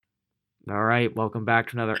All right, welcome back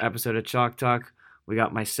to another episode of Chalk Talk. We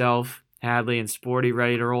got myself, Hadley, and Sporty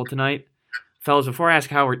ready to roll tonight. Fellas, before I ask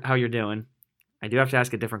how you're doing, I do have to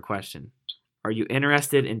ask a different question. Are you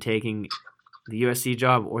interested in taking the USC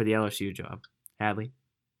job or the LSU job, Hadley?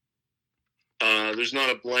 There's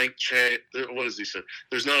not a blank check. What does he say?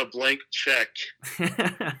 There's not a blank check.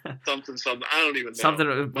 Something. I don't even know.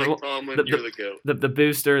 Something. Mike Tomlin, you're the goat. The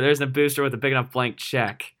booster. There's a booster with a big enough blank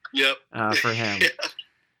check. Yep. For him. Yeah.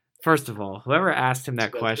 First of all, whoever asked him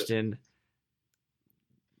that question,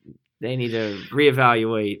 they need to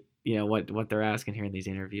reevaluate. What they're asking here in these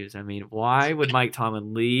interviews. I mean, why would Mike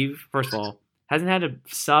Tomlin leave? First of all, hasn't had a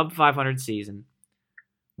sub 500 season.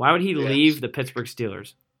 Why would he leave the Pittsburgh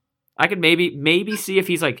Steelers? I could maybe see if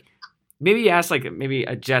he's maybe ask maybe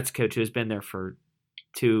a Jets coach who's been there for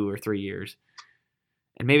 2 or 3 years.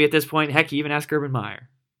 And maybe at this point, heck, you even ask Urban Meyer.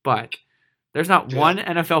 But there's not one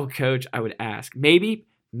NFL coach I would ask. Maybe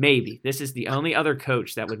this is the only other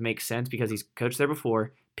coach that would make sense because he's coached there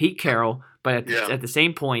before, Pete Carroll. But at the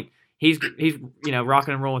same point, he's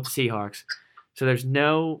rocking and rolling with the Seahawks. So there's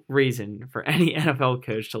no reason for any NFL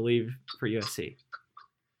coach to leave for USC.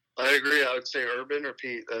 I agree. I would say Urban or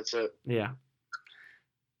Pete. That's it. Yeah.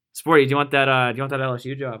 Sporty, do you want that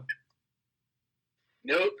LSU job?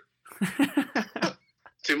 Nope.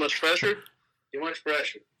 Too much pressure? Too much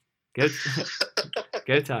pressure. Go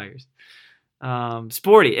Tigers.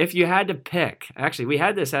 Sporty, if you had to pick, actually, we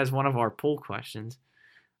had this as one of our poll questions.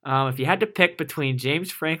 If you had to pick between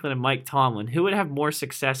James Franklin and Mike Tomlin, who would have more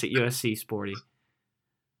success at USC, Sporty?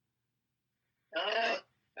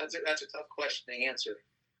 That's a tough question to answer.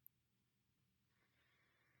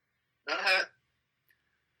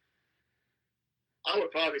 I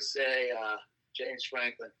would probably say James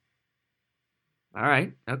Franklin. All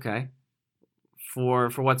right. Okay. For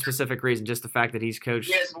what specific reason? Just the fact that he's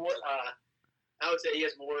coached. He has more. I would say he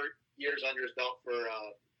has more years under his belt for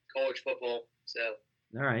college football. So.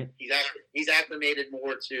 All right. He's acclimated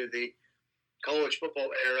more to the college football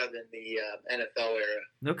era than the NFL era.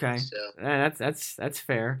 Okay. So. That's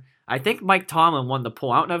fair. I think Mike Tomlin won the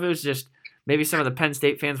poll. I don't know if it was just maybe some of the Penn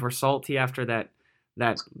State fans were salty after that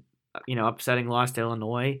upsetting loss to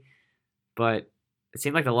Illinois, but it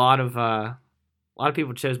seemed like a lot of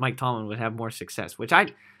people chose Mike Tomlin would have more success, which I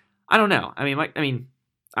don't know. I mean,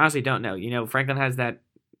 honestly don't know. Franklin has the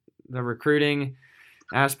recruiting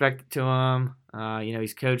aspect to him.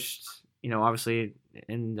 He's coached, obviously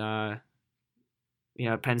in Penn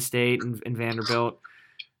State and Vanderbilt.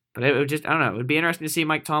 But it would just, I don't know. It would be interesting to see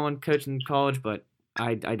Mike Tomlin coach in college, but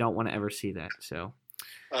I don't want to ever see that. So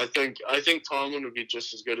I think Tomlin would be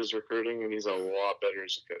just as good as recruiting, and he's a lot better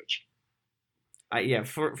as a coach.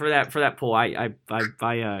 For that poll, I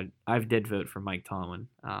did vote for Mike Tomlin.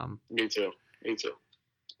 Me too.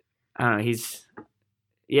 I don't know.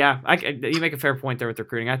 You make a fair point there with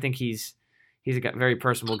recruiting. I think he's a very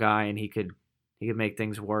personable guy, and he could make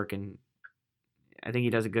things work, and I think he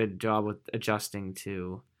does a good job with adjusting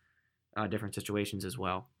to different situations as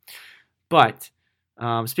well. But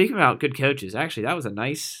speaking about good coaches, actually, that was a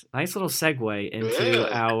nice little segue into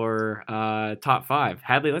our top 5.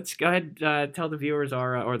 Hadley, let's go ahead tell the viewers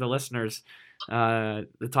or the listeners the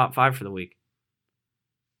top 5 for the week.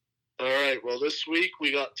 All right. Well, this week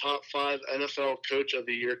we got top 5 NFL Coach of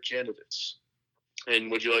the Year candidates. And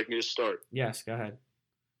would you like me to start? Yes, go ahead.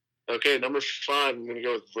 Okay, number 5, I'm going to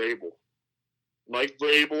go with Vrabel. Mike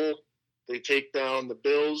Vrabel. They take down the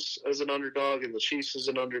Bills as an underdog and the Chiefs as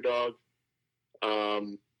an underdog.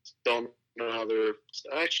 Don't know how they're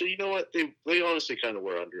 – actually, you know what? They honestly kind of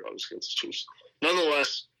were underdogs against the Chiefs.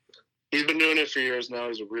 Nonetheless, he's been doing it for years now.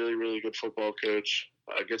 He's a really, really good football coach.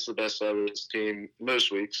 Gets the best out of his team most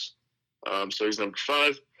weeks. So he's number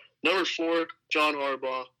 5. Number 4, John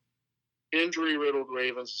Harbaugh. Injury-riddled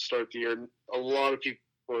Ravens to start the year. A lot of people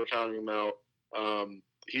are counting him out.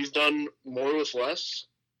 He's done more with less.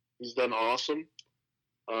 He's done awesome.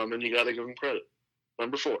 And you got to give him credit.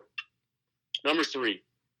 Number 4. Number 3,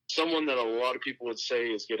 someone that a lot of people would say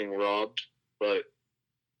is getting robbed, but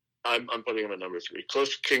I'm putting him at number 3.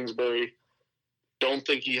 Cliff Kingsbury. Don't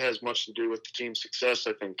think he has much to do with the team's success.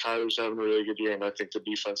 I think Kyler's having a really good year, and I think the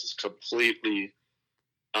defense is completely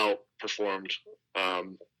outperformed.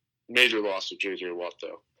 Major loss to J.J. Watt,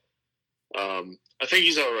 though. I think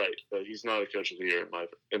he's all right, but he's not a coach of the year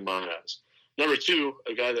in my eyes. Number 2,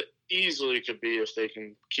 a guy that easily could be, if they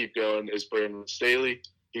can keep going, is Brandon Staley.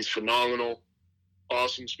 He's phenomenal.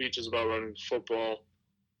 Awesome speeches about running football.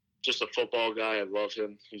 Just a football guy. I love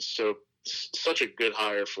him. He's such a good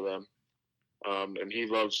hire for them. And he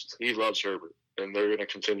loves Herbert, and they're going to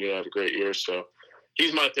continue to have a great year. So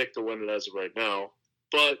he's my pick to win it as of right now.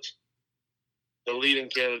 But the leading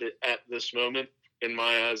candidate at this moment, in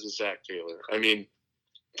my eyes, is Zach Taylor. I mean,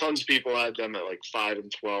 tons of people had them at like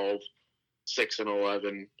 5-12,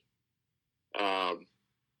 6-11.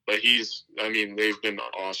 But they've been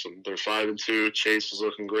awesome. They're 5-2. Chase is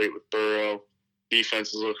looking great with Burrow.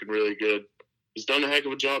 Defense is looking really good. He's done a heck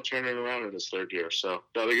of a job turning around in his third year, so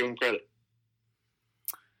gotta give him credit.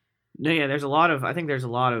 No, yeah, there's a lot of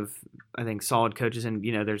solid coaches, and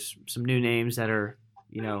there's some new names that are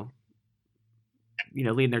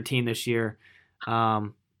leading their team this year.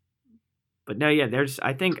 But no, yeah,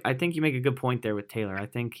 I think you make a good point there with Taylor. I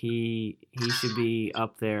think he should be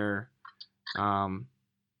up there.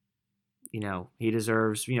 He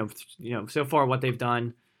deserves, so far what they've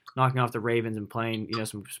done, knocking off the Ravens and playing,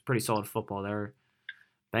 some pretty solid football. Their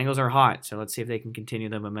Bengals are hot, so let's see if they can continue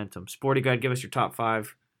the momentum. Sporty, go ahead, give us your top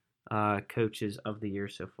 5 coaches of the year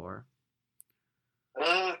so far.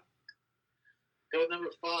 Go with number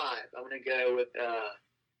 5. I'm going to go with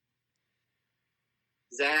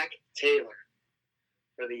Zach Taylor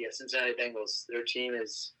for the Cincinnati Bengals. Their team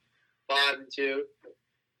is 5-2.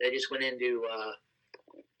 They just went into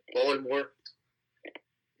Baltimore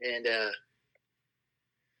and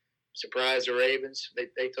surprised the Ravens.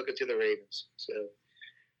 They took it to the Ravens. So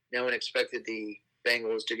no one expected the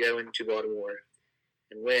Bengals to go into Baltimore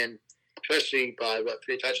and win, especially by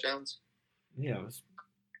 3 touchdowns? Yeah, it was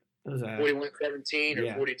 41-17 or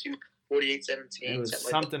yeah. 48-17. It was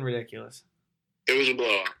something ridiculous. It was a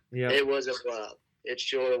blowout. Yeah, it was a blowout. It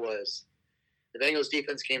sure was. The Bengals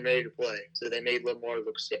defense came ready to play, so they made Lamar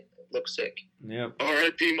look sick. Yep.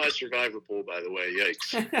 R.I.P. my survivor pool, by the way.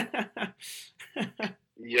 Yikes.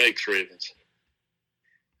 Yikes, Ravens.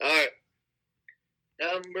 All right.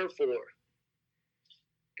 Number 4.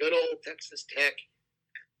 Good old Texas Tech,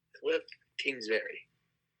 Cliff Kingsbury.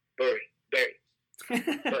 Barry.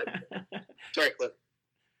 Sorry, Cliff.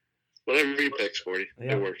 Whatever you pick, Sporty.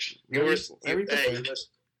 Yeah. It works. You were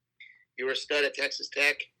a stud at Texas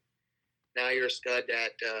Tech. Now you're a stud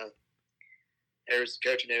at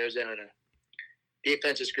coaching Arizona.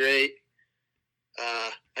 Defense is great.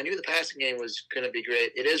 I knew the passing game was going to be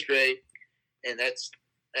great. It is great, and that's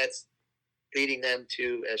leading them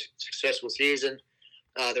to a successful season.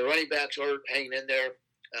 The running backs are hanging in there.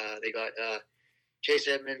 They got Chase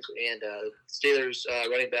Edmonds and Steelers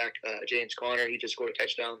running back James Conner. He just scored a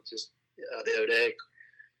touchdown just the other day.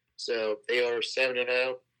 So they are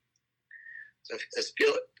 7-0. So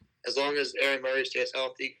as long as Aaron Murray stays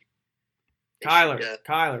healthy. Kyler,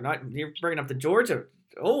 you're bringing up the Georgia.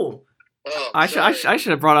 I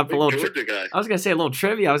should have brought up a little. Georgia guy. I was gonna say a little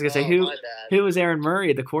trivia. I was gonna say who was Aaron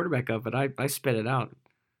Murray, the quarterback of, but I spit it out.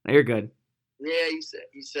 No, you're good. Yeah, you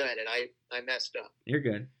said it. I messed up. You're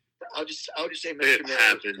good. I'll just say Mr. It Murray.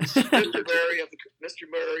 happens. Mr.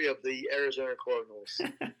 Murray of the Arizona Cardinals.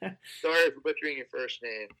 Sorry for butchering your first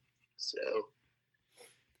name. So,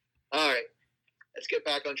 all right, let's get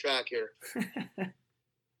back on track here.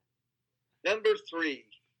 Number 3,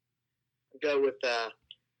 I'll go with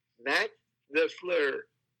Matt LaFleur.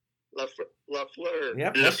 LaFleur.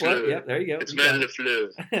 Yep, LaFleur. Yep, there you go. It's Matt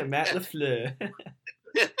LaFleur. Matt LaFleur.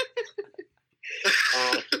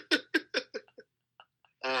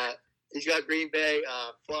 He's got Green Bay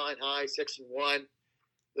flying high, 6-1.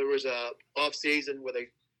 There was a off season where they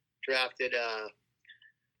drafted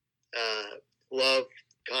Love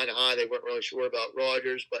kind of high. They weren't really sure about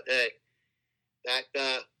Rodgers, but hey, that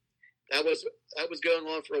was going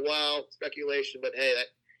on for a while, speculation. But hey,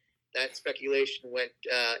 that speculation went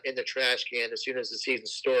in the trash can as soon as the season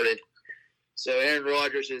started. So Aaron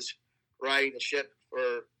Rodgers is riding the ship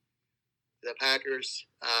for the Packers.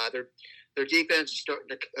 Their defense is starting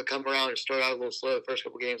to come around. It started out a little slow the first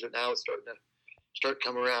couple games, but now it's starting to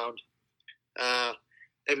come around.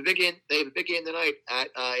 They have a big game. They have a big game tonight at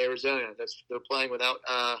Arizona. They're playing without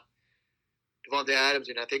Devontae Adams,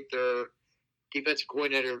 and I think their defensive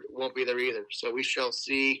coordinator won't be there either. So we shall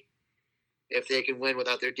see if they can win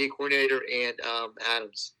without their D coordinator and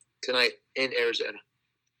Adams tonight in Arizona.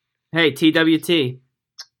 Hey, TWT.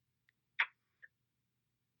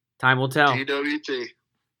 Time will tell. TWT.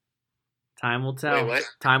 Time will tell. Wait, what?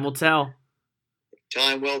 Time will tell.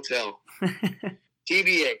 Time will tell.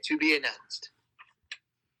 TBA, to be announced.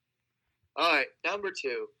 All right, number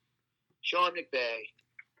 2, Sean McVay.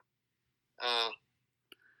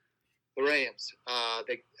 The Rams.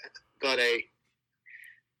 They got a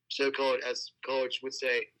so-called, as college would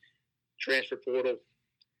say, transfer portal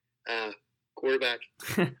quarterback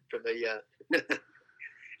from the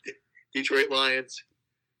Detroit Lions,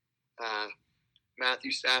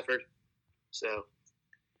 Matthew Stafford. So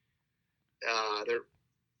their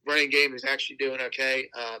running game is actually doing okay.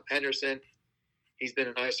 Henderson, he's been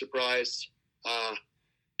a nice surprise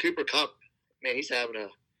Cooper Kupp, man, he's having a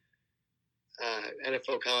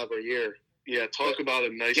NFL caliber year. Yeah, talk about a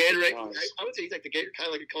nice Gatorade. I would say he's like the Gatorade, kind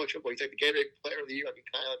of like a college football. He's like the Gatorade Player of the Year,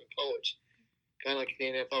 kind of like in college, kind of like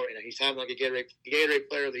in the NFL right now. He's having like a Gatorade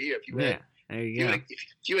Player of the Year. If you there you go. if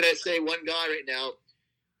you would say one guy right now,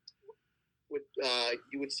 would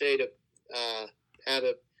you would say to have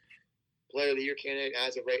a Player of the Year candidate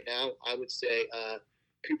as of right now, I would say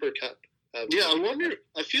Cooper Kupp. Yeah, I wonder.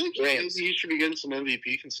 I feel like he should be getting some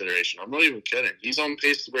MVP consideration. I'm not even kidding. He's on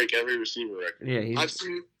pace to break every receiver record. Yeah, I've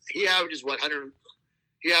seen he averages what 100.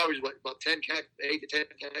 He averages what about 8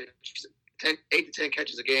 to 10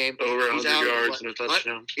 catches a game. Over 100 yards and a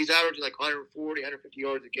touchdown. He's averaging like 140, 150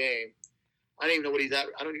 yards a game. I don't even know what he's at.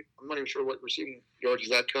 I'm not even sure what receiving yards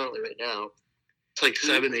he's at currently right now. It's like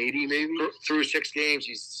 780 maybe. Through 6 games,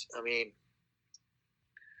 he's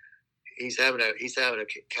having a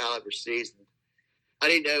caliber season. I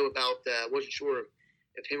didn't know about wasn't sure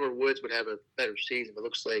if him or Woods would have a better season, but it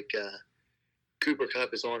looks like Cooper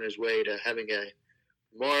Kupp is on his way to having a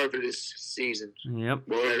marvelous season. Yep.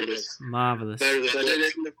 Marvelous. Better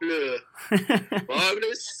than the Fleur.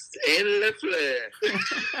 Marvelous and the Fleur.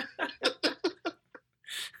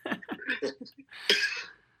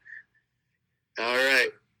 All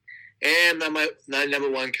right. And my number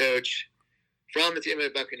one coach from the Tampa Bay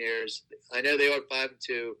Buccaneers. I know they are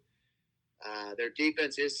 5-2. Their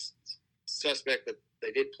defense is suspect, but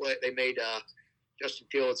they did play. They made Justin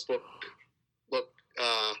Fields look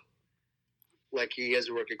like he is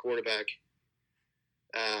a rookie quarterback.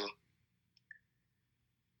 But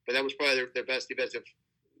that was probably their best defensive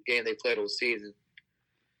game they played all season.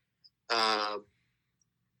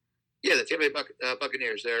 The Tampa Bay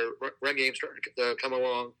Buccaneers, their run game starting to come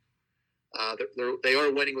along. They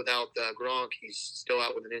are winning without Gronk. He's still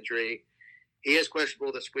out with an injury. He is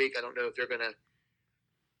questionable this week. I don't know if they're gonna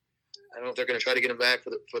try to get him back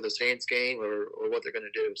for the Saints game or what they're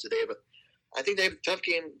gonna do. So I think they have a tough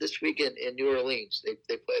game this week in New Orleans. They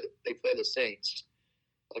play the Saints.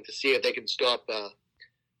 I'd like to see if they can stop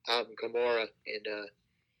Alvin Kamara and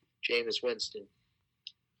Jameis Winston.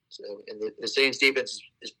 So, and the Saints defense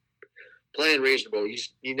is playing reasonable.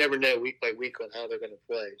 You never know week by week on how they're going to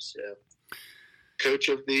play. So, Coach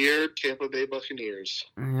of the Year, Tampa Bay Buccaneers.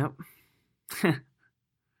 Yep.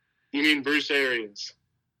 You mean Bruce Arians?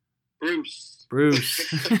 Bruce.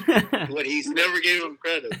 What he's never gave him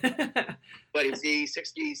credit. But is he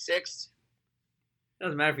 66?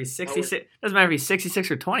 Doesn't matter if he's 66. Doesn't matter if he's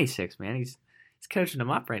 66 or 26, man. He's coaching them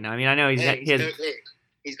up right now. I mean, I know he's got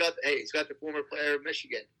the former player of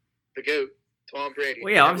Michigan, the GOAT, Tom Brady.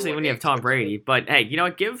 Well, yeah, obviously when you have Tom Brady, but hey, you know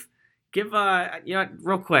what? Give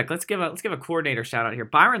real quick. Let's give a coordinator shout out here,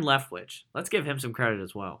 Byron Leftwich. Let's give him some credit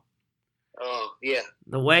as well. Oh yeah,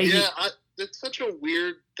 the way it's such a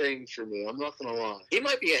weird thing for me. I'm not gonna lie. He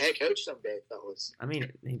might be a head coach someday, fellas. I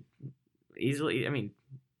mean, easily. I mean,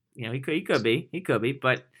 you know, he could be,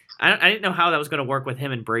 but I didn't know how that was going to work with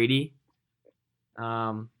him and Brady. But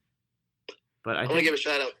I want to give a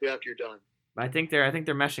shout out to you after you're done. I think they're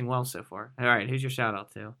meshing well so far. All right, who's your shout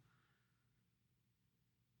out to?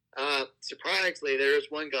 Surprisingly, there is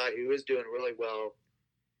one guy who is doing really well.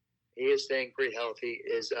 He is staying pretty healthy.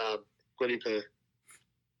 Is Quiddy Pay.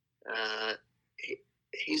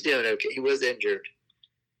 He's doing okay. He was injured.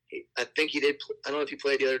 I think he did. I don't know if he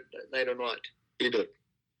played the other night or not. He did.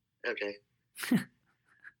 Okay.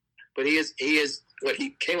 But he is. What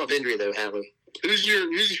he came off injury though, Hadley. Who's your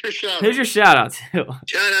shout out? Who's your shout out to?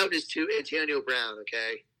 Shout out is to Antonio Brown.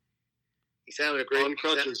 Okay. He's having a great. On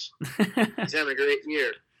crutches. He's having a great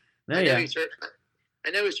year. I know he's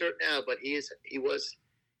hurt now, but he was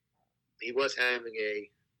having a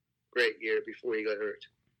great year before he got hurt.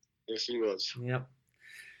 Yes, he was. Yep.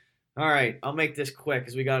 All right, I'll make this quick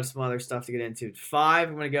because we got some other stuff to get into. 5,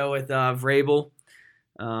 I'm going to go with Vrabel.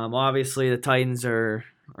 Obviously, the Titans are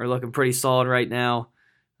looking pretty solid right now,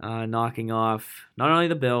 knocking off not only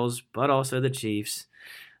the Bills but also the Chiefs.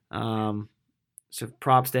 So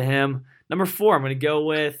props to him. Number 4, I'm going to go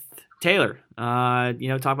with Taylor. Talk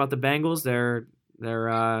about the Bengals. They're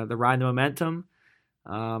riding the momentum.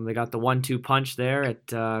 They got the 1-2 punch there at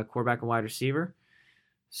quarterback and wide receiver.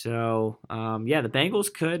 So, the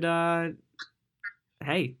Bengals could,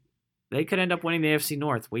 they could end up winning the AFC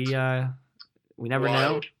North. We never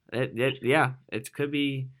know. It could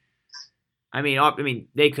be. I mean,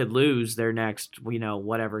 they could lose their next,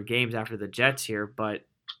 whatever games after the Jets here, but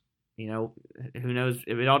who knows?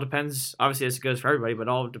 It all depends. Obviously, this goes for everybody, but it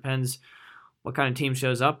all depends what kind of team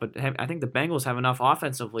shows up. But I think the Bengals have enough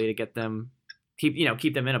offensively to get them, keep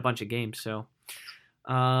them in a bunch of games. So,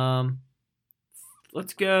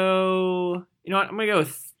 let's go. You know what? I'm gonna go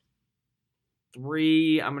with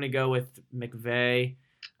 3, I'm going to go with McVay.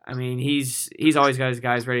 I mean, he's always got his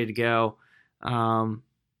guys ready to go. And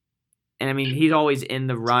I mean, he's always in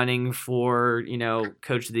the running for,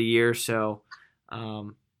 coach of the year. So I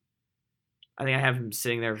think I have him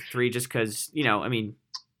sitting there 3 just because, I mean,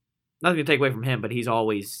 nothing to take away from him, but he's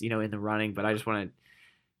always, in the running. But I just want to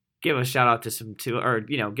give a shout out to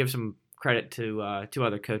give some credit to 2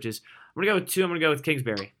 other coaches. I'm going to go with 2. I'm going to go with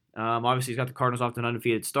Kingsbury. Obviously, he's got the Cardinals off to an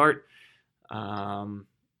undefeated start.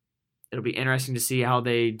 It'll be interesting to see how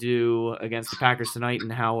they do against the Packers tonight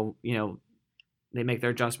and how, they make their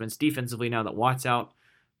adjustments defensively now that Watt's out.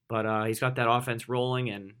 But he's got that offense rolling,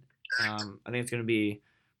 and I think it's going to be a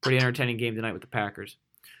pretty entertaining game tonight with the Packers.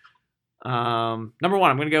 Number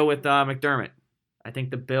 1, I'm going to go with McDermott. I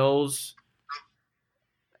think the Bills,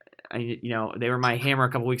 they were my hammer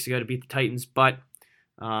a couple weeks ago to beat the Titans, but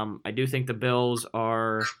I do think the Bills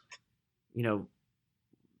are,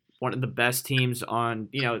 one of the best teams on,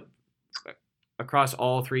 across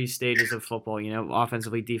all 3 stages of football,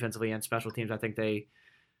 offensively, defensively, and special teams. I think they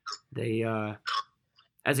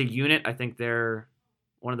as a unit, I think they're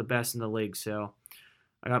one of the best in the league. So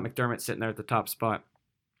I got McDermott sitting there at the top spot.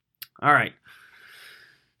 All right.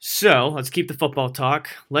 So let's keep the football talk.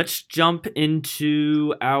 Let's jump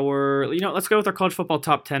into let's go with our college football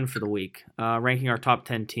top 10 for the week, ranking our top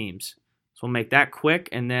 10 teams. So we'll make that quick,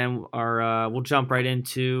 and then we'll jump right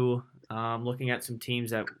into looking at some teams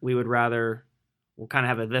that we would rather. We'll kind of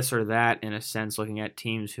have a this or that in a sense, looking at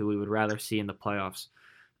teams who we would rather see in the playoffs.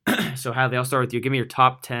 So Hadley, I'll start with you. Give me your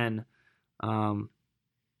top 10. Give me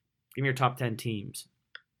your top 10 teams.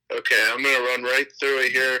 Okay, I'm gonna run right through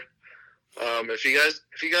it here. If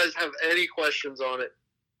you guys have any questions on it,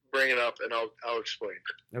 bring it up and I'll explain.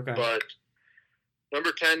 Okay. But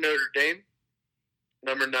number 10, Notre Dame.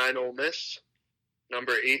 Number 9, Ole Miss.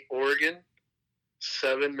 Number 8, Oregon.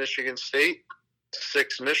 7, Michigan State.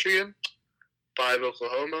 6, Michigan. 5,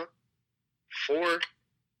 Oklahoma. 4,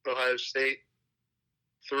 Ohio State.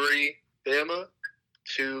 3, Bama.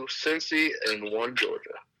 2, Cincy, and 1, Georgia.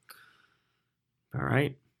 All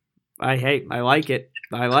right. I like it.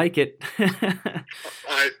 I like it.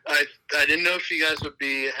 I didn't know if you guys would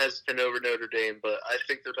be hesitant over Notre Dame, but I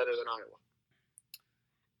think they're better than Iowa.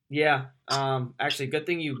 Yeah. Actually, good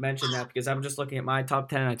thing you mentioned that because I'm just looking at my top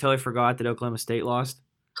 10 and I totally forgot that Oklahoma State lost.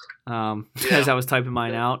 As I was typing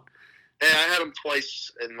mine out. Hey, I had them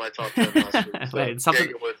twice in my top 10 last week. So Wait,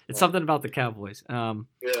 it's something about the Cowboys. Yeah.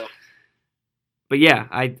 But yeah,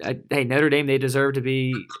 hey, Notre Dame, they deserve to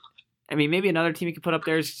be. I mean, maybe another team you could put up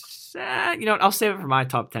there is, I'll save it for my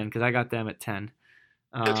top 10 because I got them at 10.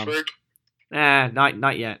 Pittsburgh?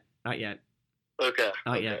 Not yet. Not yet. Okay.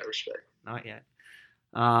 Not yet. Respect. Not yet.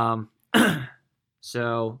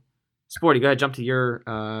 So, Sporty, go ahead, jump to your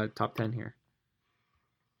top 10 here.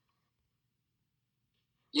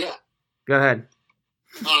 Yeah. Go ahead.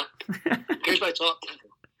 Here's my top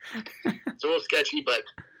 10. It's a little sketchy, but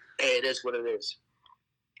hey, it is what it is.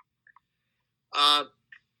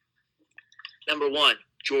 Number 1,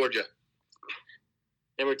 Georgia.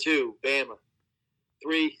 Number 2, Bama.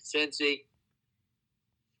 3, Cincy.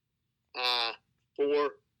 4,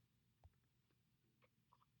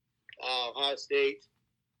 Ohio State.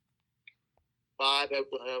 5,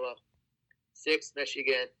 Oklahoma. 6,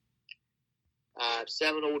 Michigan.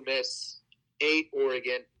 7, Ole Miss. 8,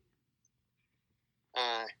 Oregon.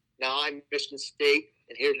 9, Michigan State.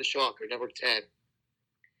 And here's the shocker, number 10,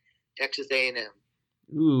 Texas A&M.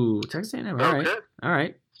 Ooh, Texas A&M. All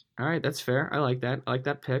right. That's fair. I like that. I like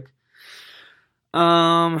that pick.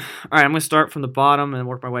 All right. I'm gonna start from the bottom and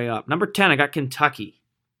work my way up. Number 10, I got Kentucky.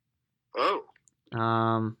 Oh.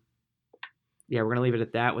 Yeah, we're gonna leave it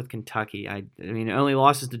at that with Kentucky. I mean, it only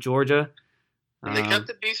losses to Georgia. And they kept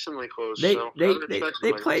it decently close. They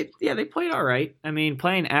played. Yeah, they played all right. I mean,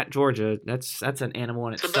 playing at Georgia, that's an animal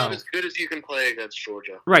in It's itself. about as good as you can play against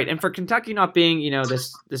Georgia. Right, and for Kentucky not being,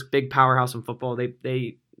 this big powerhouse in football,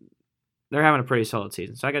 they're having a pretty solid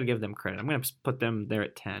season. So I got to give them credit. I'm going to put them there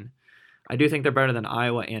at 10. I do think they're better than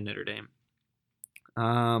Iowa and Notre Dame.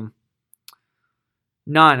 9,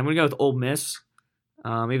 I'm going to go with Ole Miss.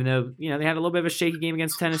 Even though, they had a little bit of a shaky game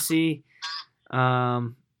against Tennessee.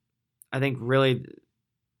 I think really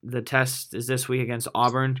the test is this week against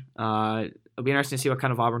Auburn. It'll be interesting to see what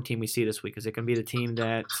kind of Auburn team we see this week. Is it going to be the team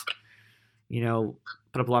that,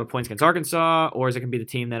 put up a lot of points against Arkansas, or is it going to be the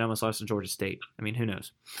team that almost lost to Georgia State? I mean, who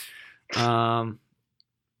knows? 8, I'm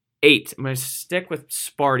going to stick with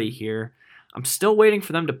Sparty here. I'm still waiting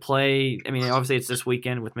for them to play. I mean, obviously it's this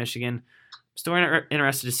weekend with Michigan. I'm still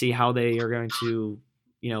interested to see how they are going to,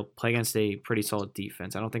 play against a pretty solid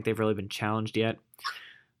defense. I don't think they've really been challenged yet.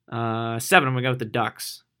 7, I'm going to go with the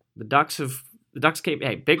Ducks. The Ducks have the Ducks came.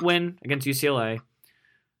 Hey, big win against UCLA,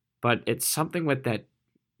 but it's something with the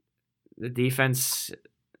defense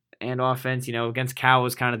and offense. Against Cal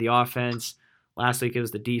was kind of the offense. Last week it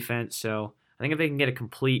was the defense. So I think if they can get a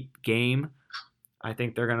complete game, I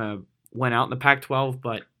think they're gonna win out in the Pac-12.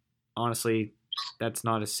 But honestly, that's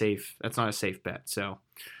not a safe bet. So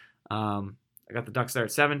I got the Ducks there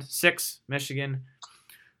at 7. 6, Michigan.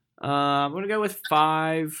 I'm gonna go with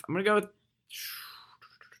 5. I'm gonna go with.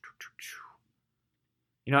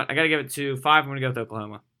 You know what? I gotta give it to 5. I'm gonna go with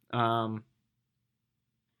Oklahoma.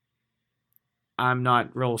 I'm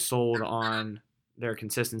not real sold on their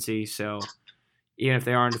consistency, so even if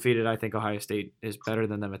they are undefeated, I think Ohio State is better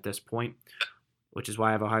than them at this point, which is why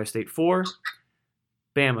I have Ohio State 4,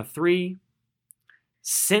 Bama 3,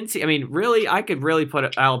 Cincy. I mean, really, I could really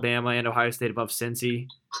put Alabama and Ohio State above Cincy,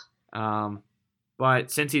 but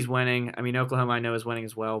Cincy's winning. I mean, Oklahoma I know is winning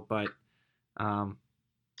as well, but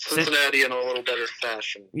Cincinnati in a little better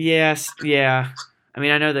fashion. Yes, yeah. I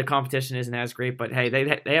mean, I know the competition isn't as great, but hey,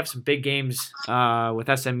 they have some big games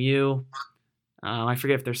with SMU. I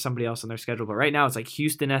forget if there's somebody else on their schedule, but right now it's like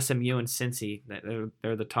Houston, SMU, and Cincy.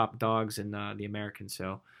 They're the top dogs in the American.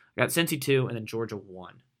 So I got Cincy 2 and then Georgia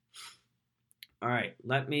 1. All right,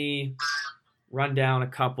 let me run down a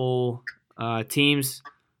couple teams,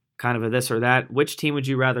 kind of a this or that. Which team would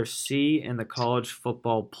you rather see in the college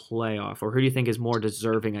football playoff, or who do you think is more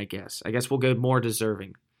deserving? I guess we'll go more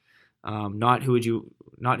deserving. Not who would you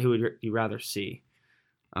rather see.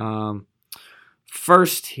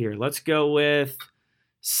 First here, let's go with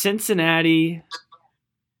Cincinnati.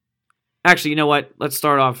 Actually, you know what? Let's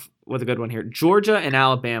start off with a good one here. Georgia and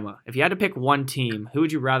Alabama. If you had to pick one team, who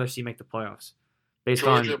would you rather see make the playoffs?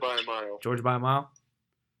 Georgia by a mile. Georgia by a mile?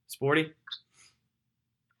 Sporty?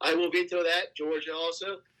 I will veto that. Georgia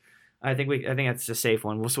also. I think that's a safe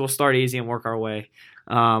one. We'll start easy and work our way.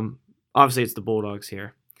 Obviously, it's the Bulldogs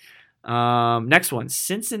here. Next one,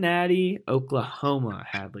 Cincinnati, Oklahoma,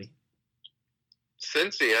 Hadley.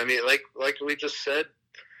 Cincy, I mean, like we just said,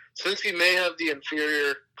 Cincy may have the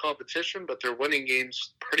inferior competition, but they're winning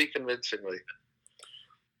games pretty convincingly.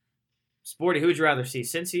 Sporty, who would you rather see,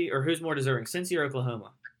 Cincy, or who's more deserving, Cincy or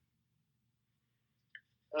Oklahoma?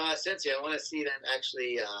 Cincy. I want to see them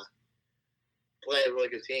actually play a really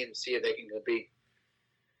good team, see if they can compete.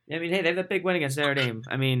 Yeah, I mean, hey, they have that big win against Notre Dame.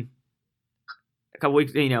 I mean, a couple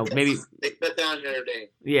weeks, maybe they put down Notre Dame.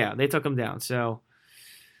 Yeah, they took them down. So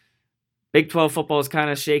Big 12 football is kind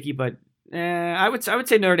of shaky, but I would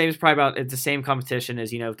say Notre Dame is probably about the same competition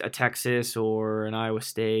as a Texas or an Iowa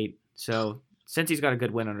State. So Cincy's got a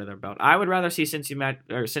good win under their belt. I would rather see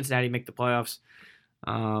Cincinnati make the playoffs.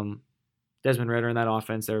 Desmond Ridder and that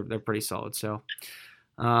offense, they're pretty solid. So,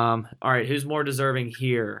 all right, who's more deserving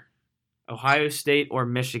here? Ohio State or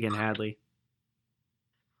Michigan, Hadley?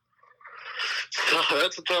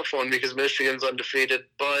 That's a tough one because Michigan's undefeated,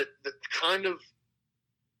 but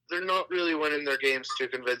they're not really winning their games too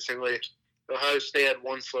convincingly. Ohio State had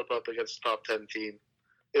one slip up against the top 10 team.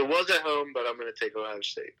 It was at home, but I'm going to take Ohio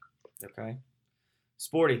State. Okay.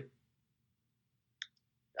 Sporty.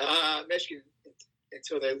 Michigan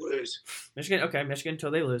until they lose. Michigan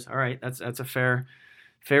until they lose. All right, that's a fair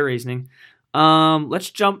reasoning. Let's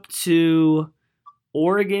jump to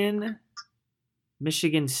Oregon,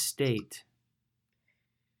 Michigan State.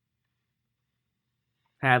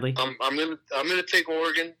 Hadley. I'm gonna take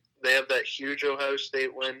Oregon. They have that huge Ohio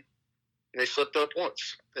State win. They slipped up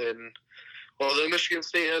once, and although Michigan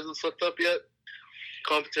State hasn't slipped up yet,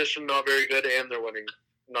 competition not very good, and they're winning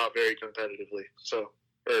not very competitively.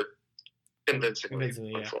 Convincingly,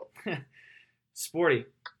 yeah. Sporty.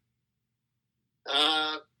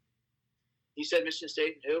 You said Michigan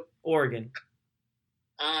State and who? Oregon.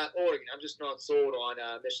 Oregon. I'm just not sold on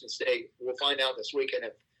Michigan State. We'll find out this weekend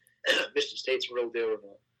if Michigan State's a real deal or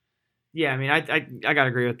not. Yeah, I mean, I got to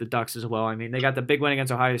agree with the Ducks as well. I mean, they got the big win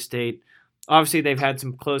against Ohio State. Obviously, they've had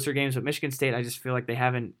some closer games, but Michigan State, I just feel like they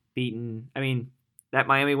haven't beaten. I mean, that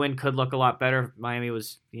Miami win could look a lot better if Miami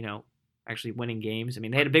was, actually winning games. I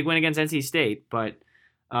mean, they had a big win against NC State, but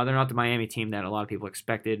they're not the Miami team that a lot of people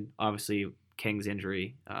expected. Obviously, King's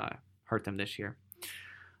injury hurt them this year.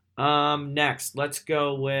 Next, let's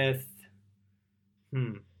go with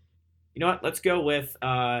You know what? Let's go with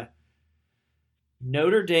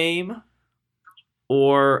Notre Dame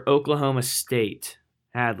or Oklahoma State.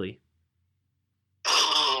 Hadley.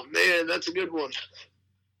 Oh, man, that's a good one.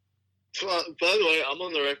 By the way, I'm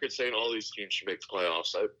on the record saying all these teams should make the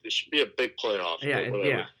playoffs. It should be a big playoff.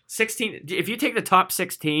 Yeah. 16. If you take the top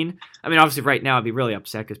 16, I mean, obviously right now I'd be really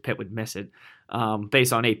upset because Pitt would miss it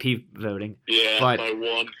based on AP voting. Yeah, but by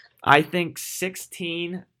one. I think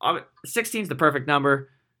 16 is the perfect number.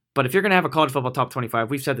 But if you're going to have a college football top 25,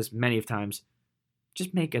 we've said this many of times,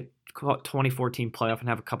 just make a 2014 playoff and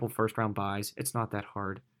have a couple first round buys. It's not that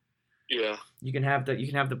hard. Yeah. You can have the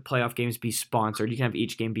playoff games be sponsored. You can have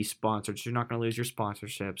each game be sponsored, so you're not going to lose your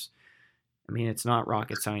sponsorships. I mean, it's not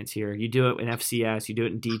rocket science here. You do it in FCS, you do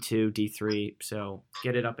it in D2, D3, so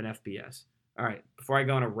get it up in FBS. All right, before I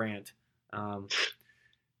go on a rant,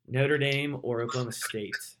 Notre Dame or Oklahoma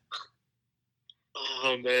State?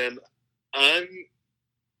 Oh man, I'm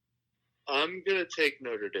gonna take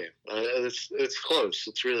Notre Dame. It's close.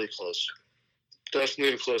 It's really close.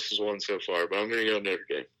 Definitely the closest one so far, but I'm gonna go Notre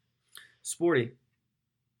Dame. Sporty.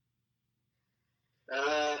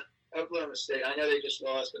 Oklahoma State. I know they just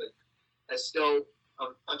lost, but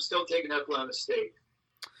I'm still taking Oklahoma State.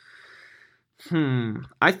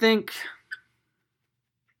 I think.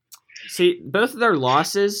 See, both of their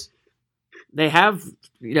losses, they have,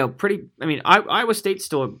 pretty. I mean, Iowa State's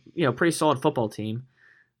still a, pretty solid football team.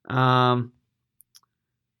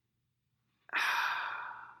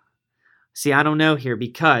 See, I don't know here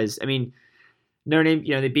because I mean, Notre Dame,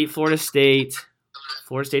 they beat Florida State.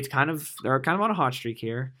 Florida State's they're kind of on a hot streak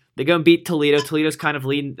here. They go and beat Toledo. Toledo's kind of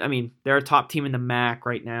leading. I mean, they're a top team in the MAC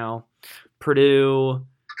right now. Purdue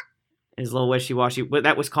is a little wishy-washy, but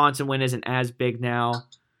that Wisconsin win isn't as big now.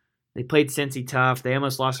 They played Cincy tough. They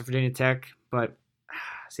almost lost to Virginia Tech, but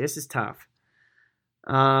see, this is tough.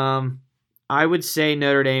 I would say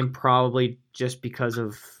Notre Dame probably just because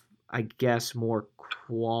of, I guess, more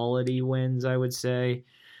quality wins, I would say.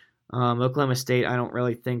 Oklahoma State, I don't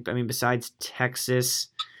really think. I mean, besides Texas,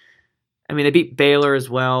 I mean, they beat Baylor as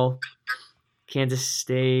well. Kansas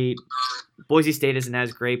State, Boise State isn't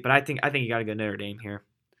as great, but I think you got to go Notre Dame here.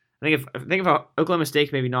 I think if Oklahoma State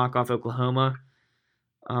can maybe knock off Oklahoma,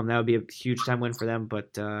 that would be a huge time win for them.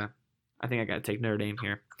 But I think I got to take Notre Dame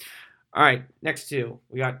here. All right, next two.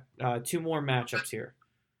 We got two more matchups here.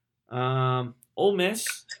 Ole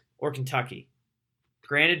Miss or Kentucky.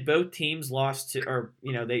 Granted, both teams lost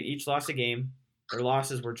they each lost a game. Their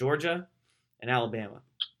losses were Georgia and Alabama.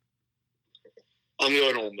 I'm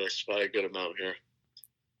going Ole Miss by a good amount here.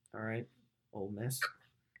 All right, Ole Miss.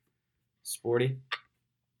 Sporty.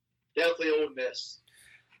 Definitely Ole Miss.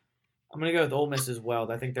 I'm gonna go with Ole Miss as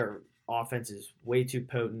well. I think their offense is way too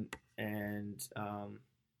potent, and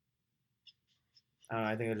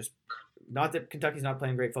I think they're just not that Kentucky's not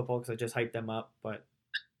playing great football because I just hyped them up, but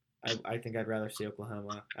I think I'd rather see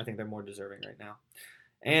Oklahoma. I think they're more deserving right now.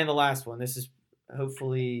 And the last one. This is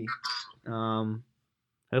hopefully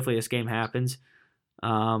this game happens.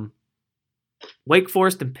 Wake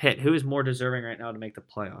Forest and Pitt. Who is more deserving right now to make the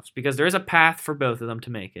playoffs? Because there is a path for both of them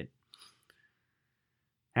to make it.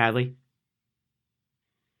 Hadley?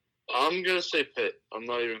 I'm going to say Pitt. I'm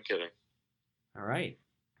not even kidding. All right.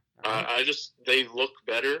 They look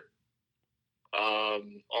better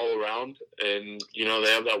all around. And,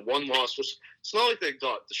 they have that one loss, which it's not like they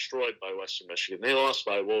got destroyed by Western Michigan. They lost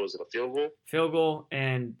by, what was it, a field goal? Field goal,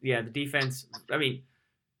 and, the defense. I mean,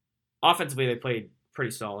 offensively they played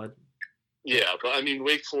pretty solid. Yeah, but, I mean,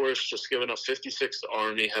 Wake Forest just giving up 56 to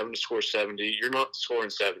Army, having to score 70. You're not scoring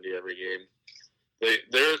 70 every game.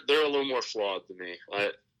 They're a little more flawed than me.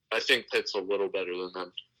 I think Pitt's a little better than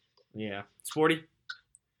them. Yeah. Sporty?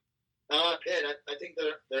 Pitt, I think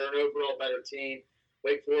they're an overall better team.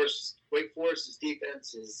 Wake Forest's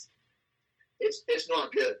defense it's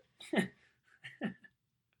not good.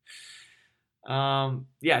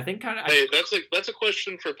 I think kind of. Hey, that's a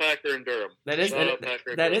question for Packer and Durham. That is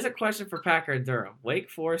a question for Packer and Durham. Wake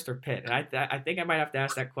Forest or Pitt? And I think I might have to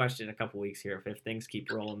ask that question in a couple weeks here if things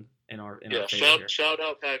keep rolling in our favor here. Shout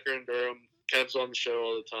out Packer and Durham. Kev's on the show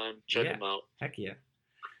all the time. Check him out. Heck yeah.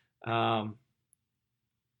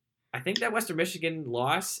 I think that Western Michigan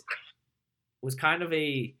loss was kind of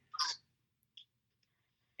a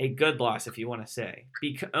good loss, if you want to say,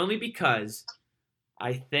 only because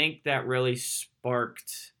I think that really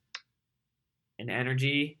sparked an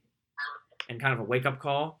energy and kind of a wake-up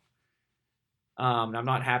call. I'm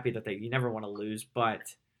not happy that you never want to lose, but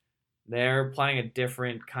they're playing a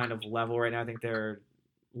different kind of level right now. I think they're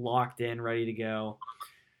locked in, ready to go.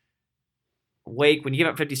 Wake, when you give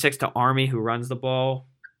up 56 to Army, who runs the ball,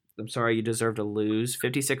 I'm sorry, you deserve to lose.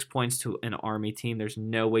 56 points to an Army team. There's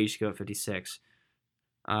no way you should go at 56.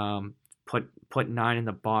 Put 9 in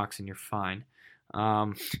the box and you're fine.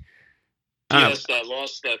 That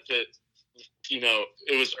loss that Pitt,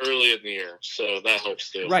 it was early in the year, so that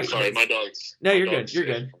helps too. Right. Sorry, my dog's. No, you're good. You're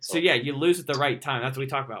good. So you lose at the right time. That's what we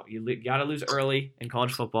talk about. You got to lose early in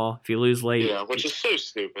college football. If you lose late, which is so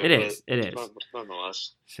stupid. It is.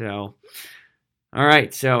 Nonetheless. So, all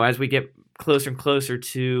right. So as we get closer and closer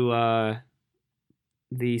to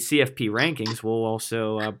the CFP rankings, we'll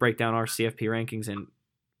also break down our CFP rankings and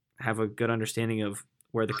have a good understanding of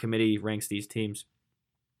where the committee ranks these teams.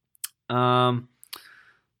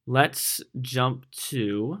 Let's jump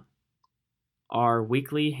to our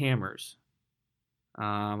weekly hammers.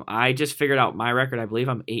 I just figured out my record. I believe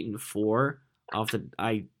I'm 8-4.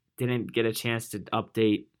 I didn't get a chance to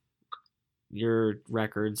update your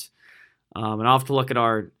records, and I'll have to look at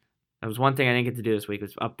our. That was one thing I didn't get to do this week,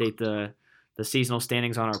 was update the seasonal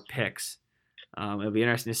standings on our picks. It'll be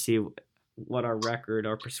interesting to see what our record,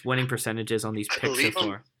 our winning percentage is on these picks so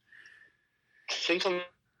far. I think I'm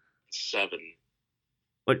 7.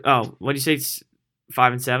 What do you say?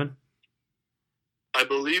 5 and 7? I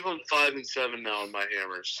believe I'm 5 and 7 now on my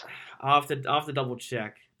hammers. I'll have to double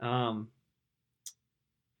check. Yeah,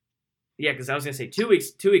 because I was gonna say 2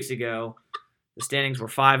 weeks ago, the standings were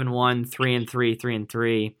 5-1, 3-3,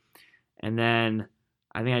 3-3, and then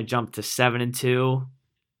I think I jumped to 7-2.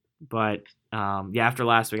 But after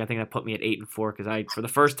last week, I think that put me at 8-4 because for the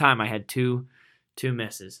first time I had two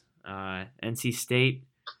misses. NC State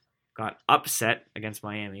got upset against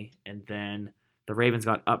Miami, and then the Ravens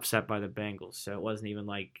got upset by the Bengals. So it wasn't even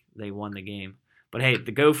like they won the game. But hey,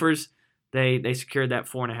 the Gophers, they secured that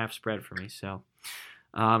 4.5 spread for me. So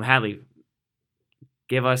Hadley,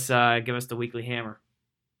 give us the weekly hammer.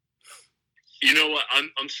 You know what?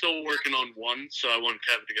 I'm still working on one, so I want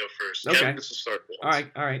Kevin to go first. Okay. Kevin, this is start. All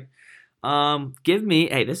right. Give me.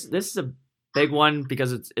 Hey, this is a big one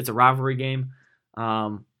because it's a rivalry game.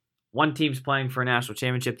 One team's playing for a national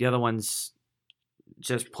championship. The other one's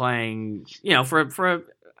just playing, for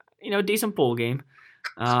a decent bowl game.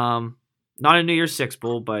 Not a New Year's Six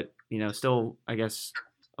bowl, but still, I guess,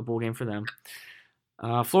 a bowl game for them.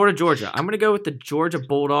 Florida, Georgia. I'm gonna go with the Georgia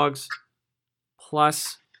Bulldogs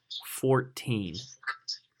plus 14.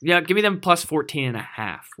 Yeah, give me them plus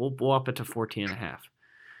 14.5. We'll up it to 14.5.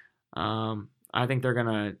 I think they're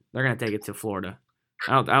gonna take it to Florida.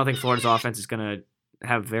 I don't think Florida's offense is gonna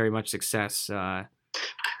have very much success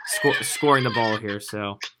scoring the ball here.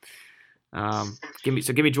 So give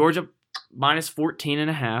me Georgia minus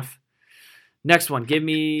 14.5. Next one, give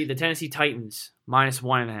me the Tennessee Titans minus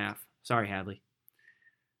 1.5. Sorry, Hadley.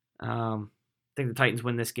 I think the Titans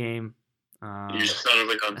win this game. You son of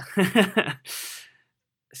a gun.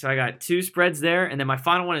 So I got 2 spreads there, and then my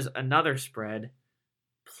final one is another spread.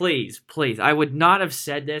 Please, I would not have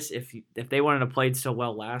said this if they wouldn't have played so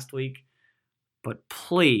well last week, but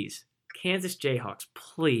please, Kansas Jayhawks,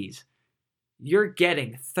 please, you're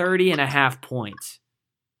getting 30.5 points.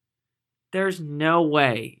 There's no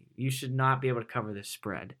way you should not be able to cover this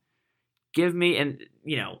spread. Give me,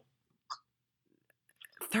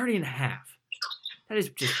 30.5. That is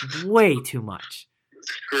just way too much.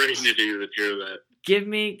 It's crazy to even hear that. Give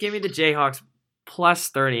me the Jayhawks plus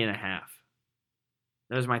 30.5.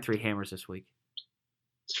 Those are my 3 hammers this week.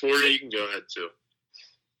 Florida, you can go ahead too.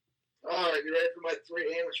 All right, you ready for my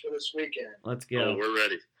 3 hammers for this weekend? Let's go. Oh, we're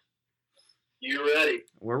ready. You ready?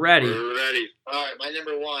 We're ready. We're ready. All right, my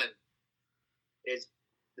number 1 is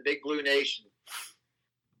the Big Blue Nation.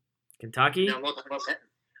 Kentucky? No, I'm not talking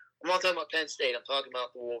about Penn State. I'm talking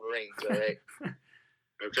about the Wolverines. All right.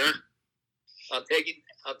 Okay. I'm taking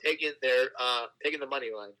the money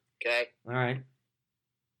line. Okay. All right.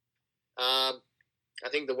 I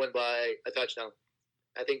think they'll win by a touchdown.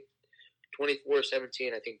 I think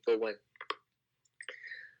 24-17. I think they'll win.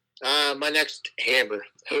 My next hammer.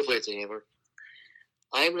 Hopefully it's a hammer.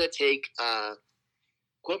 I'm gonna take. I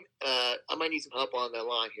might need some help on that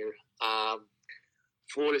line here.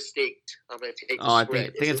 Florida State. I'm gonna take. I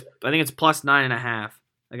think it's plus 9.5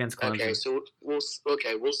 against Clemson. Okay, so we'll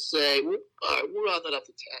say we'll round that up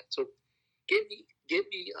to 10. So give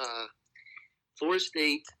me Florida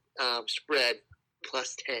State spread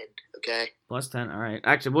plus 10. Okay. Plus 10. All right.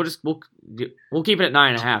 Actually, we'll keep it at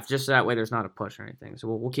 9.5, just so that way there's not a push or anything. So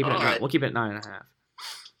we'll keep it at we'll keep it at 9.5.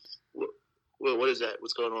 Well, what is that?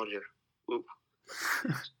 What's going on here?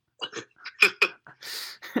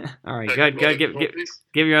 All right, good.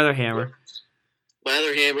 Give your other hammer. My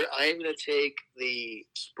other hammer. I'm going to take the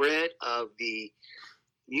spread of the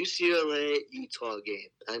UCLA-Utah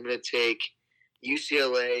game. I'm going to take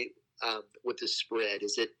UCLA with the spread.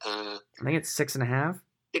 Is it? I think it's 6.5.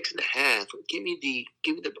 6.5. Give me the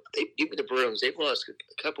Bruins. They've lost a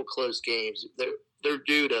couple close games. They're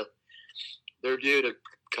due to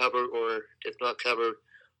cover, or if not cover,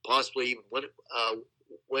 possibly even win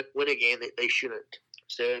a game that they shouldn't.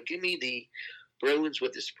 So give me the Bruins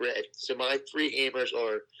with the spread. So my 3 hammers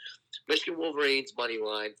are Michigan Wolverines money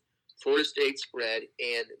line, Florida State spread,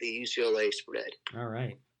 and the UCLA spread. All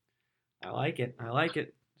right. I like it.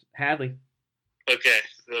 Hadley. Okay.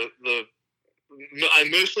 The I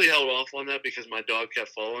mostly held off on that because my dog kept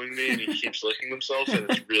following me and he keeps licking himself and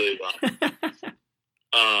it's really loud.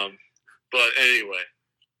 But anyway,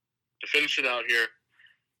 to finish it out here,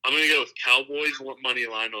 I'm going to go with Cowboys money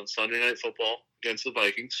line on Sunday Night Football against the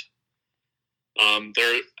Vikings.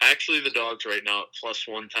 They're actually the dogs right now at plus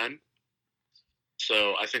 110.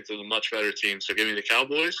 So I think they're the much better team. So give me the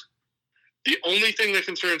Cowboys. The only thing that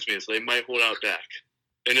concerns me is they might hold out Dak.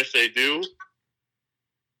 And if they do,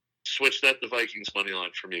 switch that to Vikings money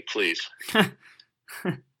line for me, please.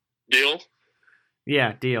 Deal?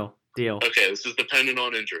 Yeah, deal. Okay, this is dependent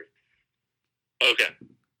on injury. Okay.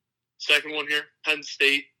 Second one here, Penn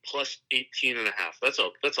State plus 18.5. That's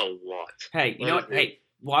a lot. Hey, you know what? Hey,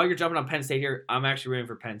 while you're jumping on Penn State here, I'm actually rooting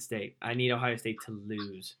for Penn State. I need Ohio State to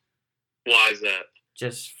lose. Why is that?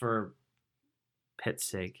 Just for Pitt's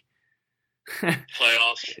sake.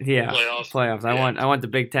 Playoffs. Yeah, playoffs. Yeah. I want the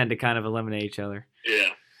Big Ten to kind of eliminate each other. Yeah.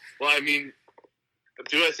 Well, I mean,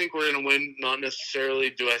 do I think we're going to win? Not necessarily.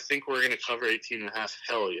 Do I think we're going to cover 18.5?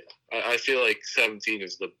 Hell yeah. I feel like 17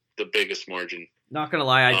 is the biggest margin. Not gonna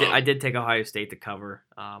lie, I did take Ohio State to cover.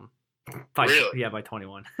 Really? Yeah, by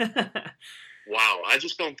 21. Wow, I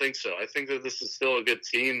just don't think so. I think that this is still a good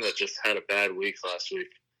team that just had a bad week last week.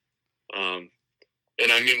 And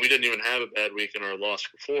I mean, we didn't even have a bad week in our loss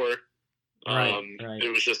before. Right.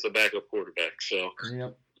 It was just a backup quarterback. So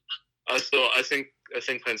Yep. I think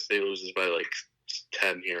Penn State loses by like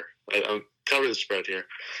 10 here. I'll cover the spread here.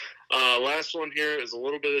 Last one here is a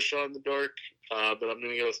little bit of shot in the dark, but I'm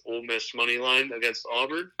going to go with Ole Miss money line against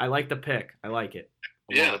Auburn. I like the pick. I like it.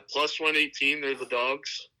 Yeah, plus 118. They're the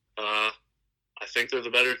dogs. I think they're the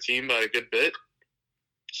better team by a good bit.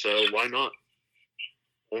 So why not?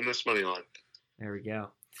 Ole Miss money line. There we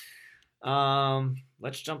go.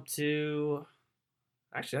 Let's jump to.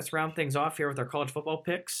 Actually, let's round things off here with our college football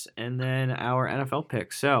picks and then our NFL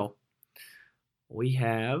picks. So we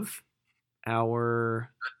have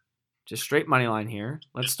our just straight money line here.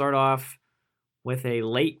 Let's start off with a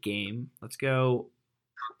late game. Let's go.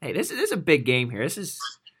 Hey, this is a big game here. This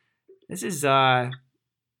is all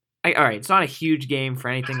right. It's not a huge game for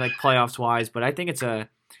anything like playoffs wise, but I think it's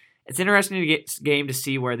interesting game to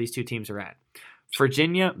see where these two teams are at.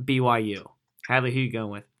 Virginia, BYU. Hadley, who you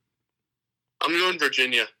going with? I'm going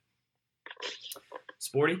Virginia.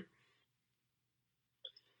 Sporty?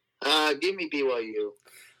 Give me BYU.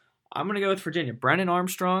 I'm going to go with Virginia. Brennan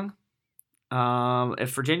Armstrong,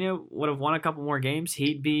 if Virginia would have won a couple more games,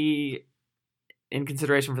 he'd be in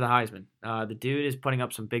consideration for the Heisman. The dude is putting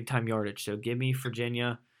up some big-time yardage, so give me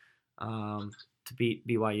Virginia to beat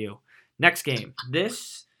BYU. Next game.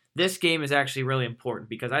 This game is actually really important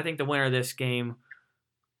because I think the winner of this game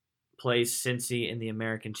plays Cincy in the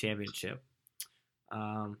American Championship.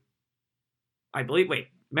 I believe. Wait,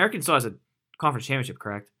 American still has a conference championship,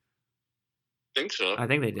 correct? I think so. I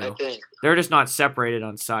think they do. I think. They're just not separated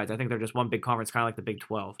on sides. I think they're just one big conference, kind of like the Big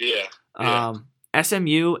 12. Yeah.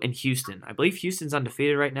 SMU and Houston. I believe Houston's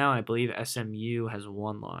undefeated right now, and I believe SMU has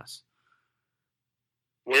one loss.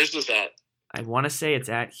 Where's this at? I want to say it's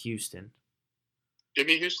at Houston. Give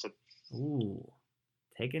me Houston. Ooh.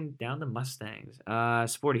 Taking down the Mustangs.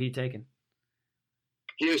 Sporty, who you taking?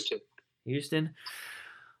 Houston.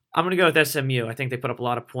 I'm going to go with SMU. I think they put up a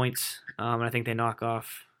lot of points, and I think they knock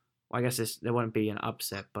off. Well, I guess there wouldn't be an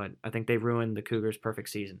upset, but I think they ruined the Cougars' perfect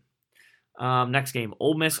season. Next game,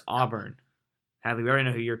 Ole Miss, Auburn. Hadley, we already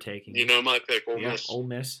know who you're taking. You know my pick, Ole Miss. Ole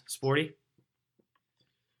Miss. Sporty?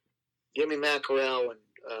 Give me Matt Corral and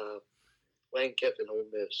Lane Kiffin, Ole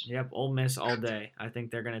Miss. Yep, Ole Miss all day. I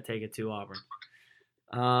think they're going to take it to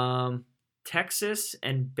Auburn. Texas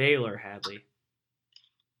and Baylor, Hadley.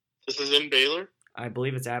 This is in Baylor? I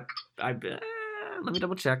believe it's at. Let me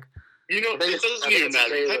double check. You know, it doesn't even matter.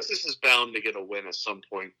 Baylor. Texas is bound to get a win at some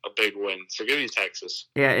point, a big win. So give me Texas.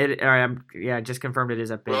 Yeah, I just confirmed it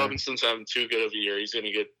is at Baylor. Robinson's having too good of a year. He's going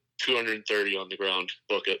to get 230 on the ground.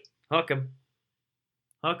 Book it. Hook him.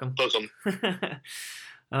 Hook him.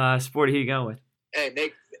 Sporty, who you going with? Hey,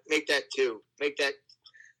 make that two. Make that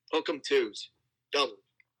hook 'em twos. Double.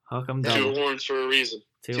 Hook 'em Two double. horns for a reason.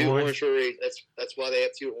 Two horns for a reason. That's why they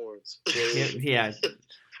have two horns. Yeah,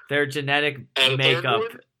 their genetic And a third makeup.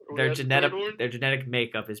 horn? Their That's genetic third horn? their genetic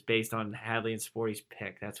makeup is based on Hadley and Sporty's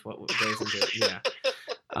pick. That's what goes into it. Yeah.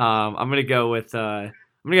 I'm gonna go with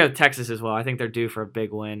Texas as well. I think they're due for a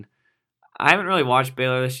big win. I haven't really watched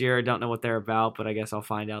Baylor this year. I don't know what they're about, but I guess I'll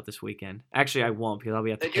find out this weekend. Actually, I won't because I'll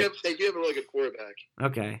be at the Pitt. They do have a really good quarterback.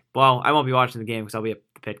 Okay. Well, I won't be watching the game because I'll be at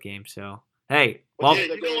the Pitt game. So hey, well, Yeah,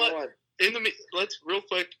 you know what? Let's real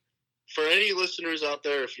quick for any listeners out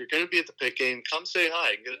there, if you're going to be at the Pitt game, come say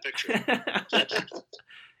hi and get a picture.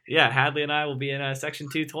 yeah, Hadley and I will be in section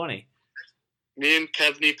 220. Me and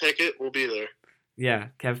Kevney Pickett will be there. Yeah,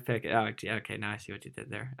 Kev Pickett. Oh, yeah, okay, now I see what you did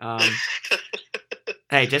there.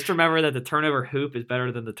 Hey, just remember that the turnover hoop is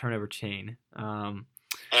better than the turnover chain.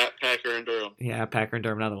 At Packer and Durham. Yeah, Packer and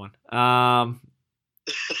Durham, another one.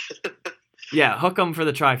 Yeah, hook them for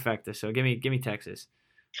the trifecta. So give me Texas.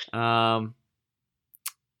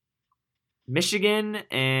 Michigan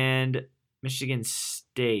and Michigan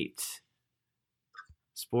State.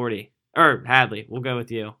 Sporty. Or Hadley, we'll go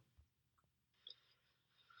with you.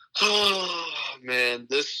 Oh, man,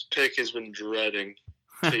 this pick has been dreading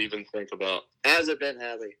to even think about. Has it been,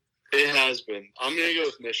 Hadley? It has been. I'm going to go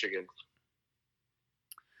with Michigan.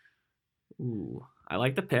 Ooh, I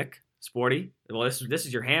like the pick. Sporty. Well, this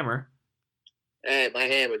is your hammer. Hey, my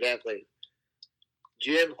hammer, definitely.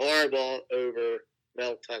 Jim Harbaugh over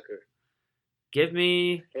Mel Tucker. Give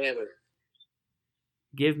me Hammer.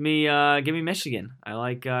 Give me Michigan. I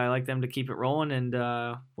like them to keep it rolling and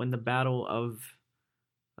win the battle of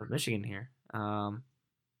Michigan here. 1,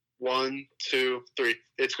 2, 3.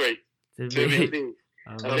 It's great. To To be- be.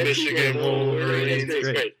 a Michigan Wolverine. It's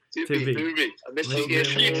great. To To be. be. A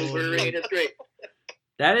Michigan Wolverine is great.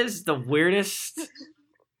 That is the weirdest,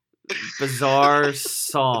 bizarre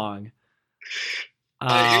song.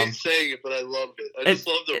 I hate saying it, but I love it. I just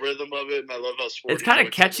It- love the rhythm of it, and I love how sporty It's kind of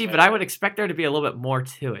points catchy, it. but I would expect there to be a little bit more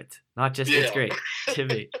to it. Not just it's Yeah. great. To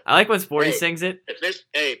be. I like when Sporty Hey. sings it.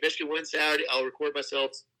 If Michigan wins Saturday, I'll record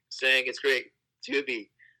myself saying it's great. To be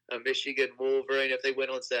a Michigan Wolverine if they win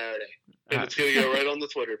on Saturday. And it's going to go right on the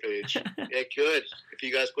Twitter page. It could if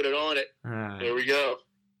you guys put it on it. There we go.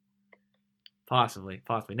 Possibly.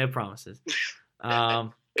 No promises.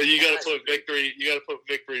 And you got to put victory. You got to put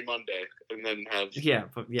victory Monday, and then have. Yeah,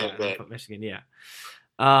 Okay. put Michigan. Yeah.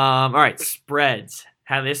 All right, spreads.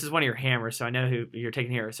 Hadley, this is one of your hammers, so I know who you're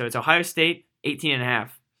taking here. So it's Ohio State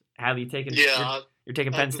 18.5. Hadley, you taking? Yeah, you're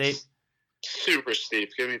taking Penn State. Super steep.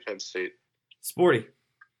 Give me Penn State. Sporty.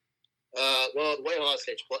 Well, the way Ohio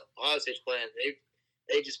State's playing,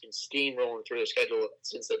 they've just been steamrolling through their schedule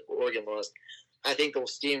since the Oregon lost. I think they'll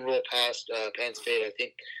steamroll past Penn State. I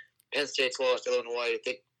think Penn State's lost to Illinois. I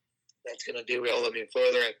think that's going to derail them even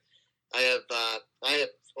further. I have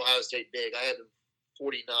Ohio State big. I have them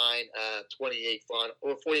 49-28 final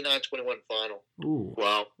or 49-21 final. Ooh.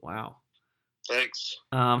 Wow. Thanks.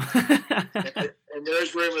 Um, And there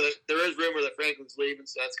is rumor that Franklin's leaving,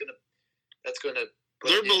 so that's gonna.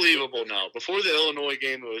 They're believable now. Before the Illinois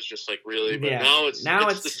game, it was just like really, but Yeah. now it's Now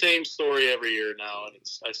the it's- same story every year now, and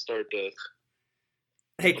I'm starting to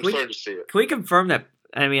see it. can we confirm that?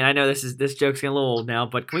 I mean, I know this joke's getting a little old now,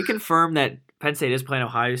 but can we confirm that Penn State is playing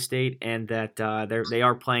Ohio State and that they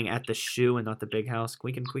are playing at the Shoe and not the Big House?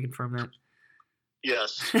 Can we confirm that?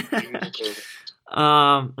 Yes.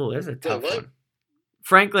 Oh, that's a tough what? one.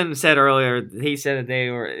 Franklin said earlier, he said that they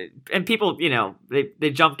were, and people, they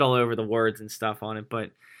jumped all over the words and stuff on it,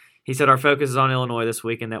 but he said our focus is on Illinois this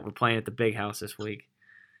week and that we're playing at the Big House this week.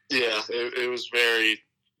 Yeah, it was very,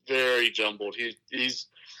 very jumbled. He's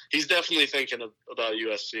definitely thinking about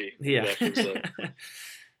USC. Yeah. After that.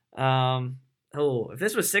 If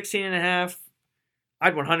this was 16.5,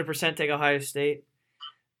 I'd 100% take Ohio State.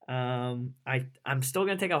 I'm still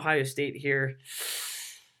going to take Ohio State here.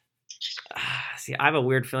 See, I have a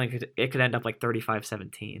weird feeling it could end up like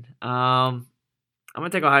 35-17. I'm going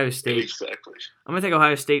to take Ohio State. Exactly. I'm going to take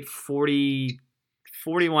Ohio State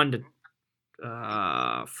 41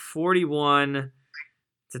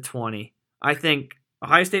 to 20. I think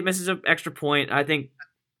Ohio State misses an extra point. I think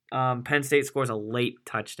Penn State scores a late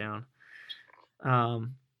touchdown. I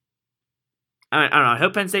don't know. I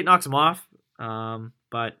hope Penn State knocks them off,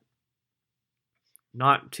 but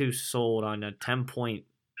not too sold on a 10-point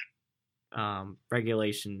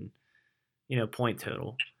regulation, point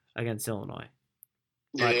total against Illinois.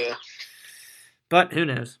 Yeah. But who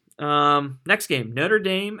knows? Next game, Notre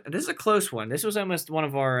Dame. This is a close one. This was almost one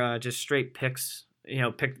of our just straight picks,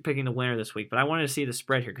 picking the winner this week. But I wanted to see the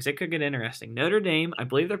spread here because it could get interesting. Notre Dame, I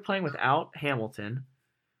believe they're playing without Hamilton.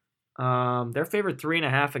 They're favored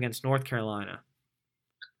 3.5 against North Carolina.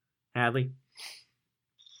 Hadley.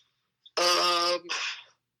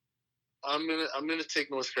 I'm gonna take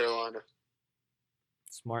North Carolina.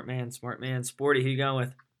 Smart man. Sporty, who you going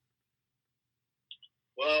with?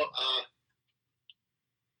 Well,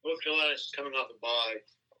 North Carolina's coming off a bye,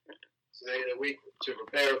 so they had a week to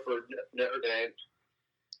prepare for Notre Dame.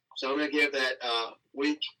 So I'm going to give that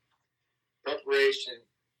week preparation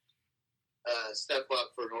step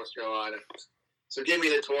up for North Carolina. So give me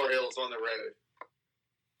the Tar Heels on the road.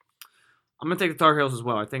 I'm going to take the Tar Heels as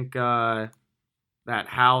well. I think that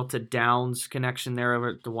Howell to Downs connection there over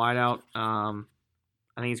at the wideout, I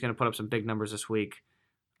think he's going to put up some big numbers this week.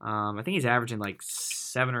 I think he's averaging like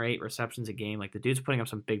 7 or 8 receptions a game. Like the dude's putting up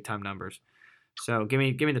some big time numbers. So give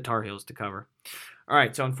me the Tar Heels to cover. All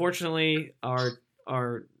right. So unfortunately, our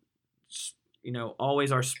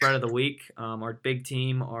always our spread of the week. Our big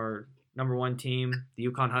team, our number 1 team, the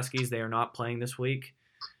UConn Huskies, they are not playing this week.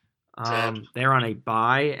 They're on a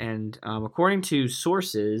bye, and according to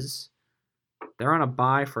sources, they're on a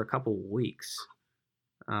bye for a couple weeks.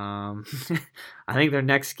 I think their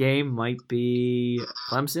next game might be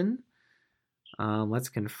Clemson. Let's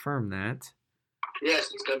confirm that.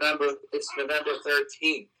 Yes, it's November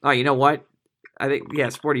 13th. Oh, you know what? I think, yeah,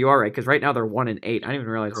 Sporty, you are right, because right now they're 1-8. I didn't even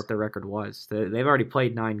realize what their record was. They've already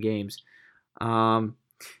played 9 games.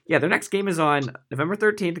 Yeah, their next game is on November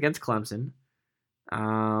 13th against Clemson.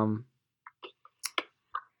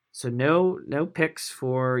 So no picks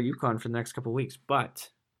for UConn for the next couple of weeks,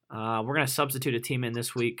 but we're going to substitute a team in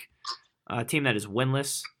this week, a team that is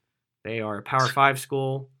winless. They are a Power 5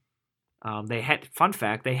 school. Fun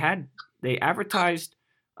fact, they advertised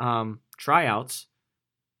tryouts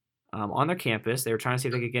on their campus. They were trying to see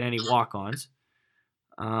if they could get any walk-ons.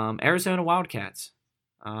 Arizona Wildcats.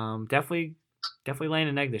 Definitely laying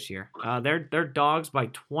an egg this year. They're dogs by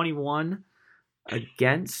 21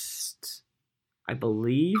 against, I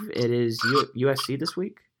believe it is USC this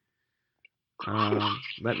week.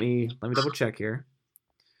 Let me double check here.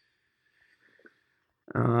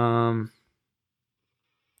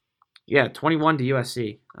 Yeah, 21 to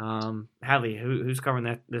USC. Hadley, who's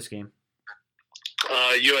covering this game?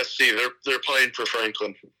 USC. They're playing for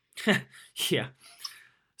Franklin. Yeah.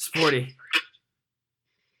 Sporty.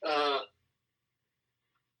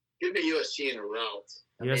 Give me USC in a rout.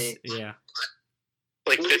 Yeah.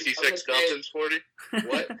 Like 56-0, Sporty?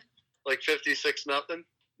 What? Like 56-0?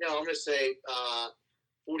 No, I'm going to say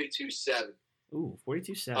 42-7. Ooh,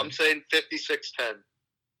 42-7. I'm saying 56-10.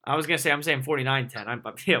 I was going to say, I'm saying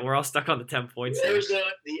 49-10. Yeah, we're all stuck on the 10 points. The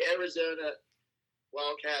Arizona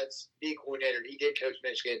Wildcats D coordinator, he did coach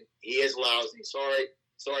Michigan. He is lousy. Sorry,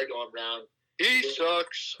 Don Brown. He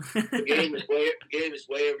sucks. The game is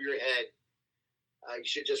way over your head. You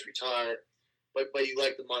should just retire. But you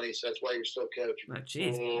like the money, so that's why you're still coaching. Oh,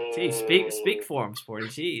 jeez, speak for him, Sporty.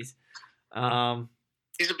 Jeez.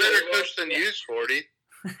 He's a better coach than you, Sporty.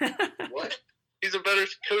 What? He's a better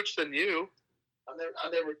coach than you.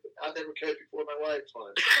 I've never coached before my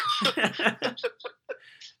lifetime.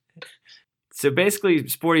 So basically,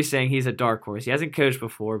 Sporty's saying he's a dark horse. He hasn't coached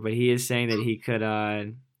before, but he is saying that he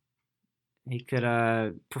could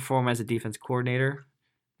perform as a defense coordinator.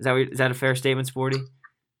 Is that a fair statement, Sporty?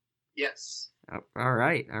 Yes. Oh, all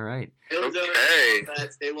right. Okay.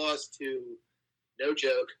 They lost to, no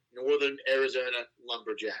joke, Northern Arizona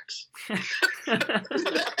Lumberjacks. Who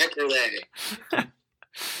the heck are they?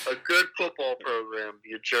 A good football program,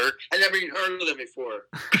 you jerk. I never even heard of them before.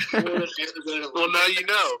 Well, now you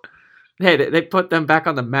know. Hey, they put them back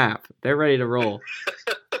on the map. They're ready to roll.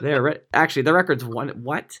 Actually, the record's one.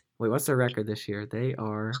 What? Wait, what's their record this year? They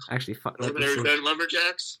are actually. Arizona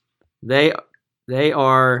Lumberjacks. They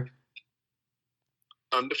are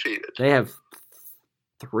undefeated. They have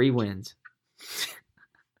 3 wins.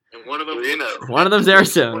 And one of them, one of them's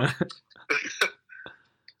Arizona.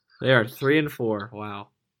 They are 3-4. Wow.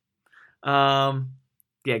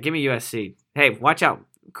 Yeah, give me USC. Hey, watch out.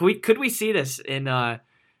 Could we see this in a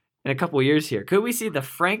couple of years here? Could we see the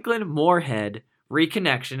Franklin Moorhead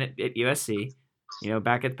reconnection at USC?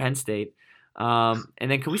 Back at Penn State. And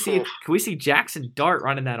then could we see Jackson Dart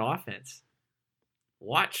running that offense?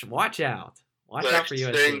 Watch out. Watch out for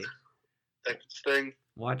USC.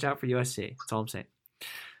 Watch out for USC. That's all I'm saying.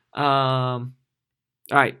 All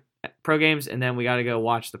right. Pro games, and then we got to go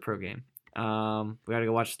watch the pro game. We got to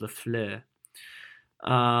go watch the Fleur.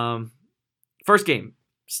 First game,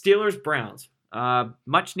 Steelers-Browns.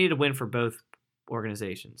 Much needed win for both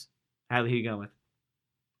organizations. Hadley, who you going with?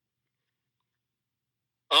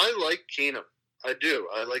 I like Keenum. I do.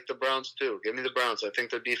 I like the Browns, too. Give me the Browns. I think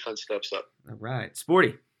their defense steps up. All right.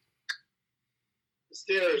 Sporty. The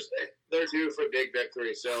Steelers, they're due for a big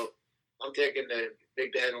victory, so I'm taking the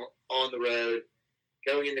Big Ben on the road,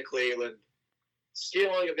 going into Cleveland,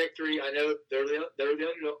 stealing a victory. I know they're the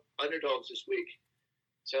underdogs this week,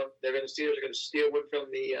 so Steelers are going to steal one from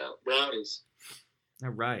the Brownies.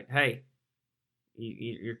 All right. Hey,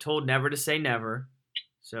 you're told never to say never.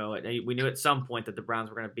 So we knew at some point that the Browns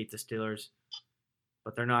were going to beat the Steelers,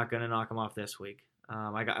 but they're not going to knock them off this week. I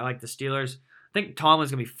like the Steelers. I think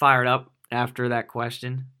Tomlin's going to be fired up after that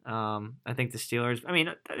question. I think the Steelers, I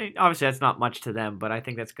mean, obviously that's not much to them, but I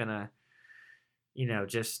think that's going to,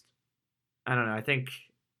 just, I don't know. I think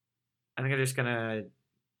they're just going to,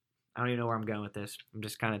 I don't even know where I'm going with this. I'm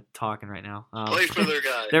just kind of talking right now. Play for their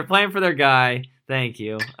guy. They're playing for their guy. Thank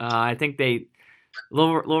you. I think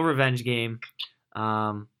little revenge game.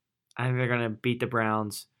 I think they're gonna beat the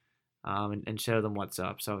Browns, and show them what's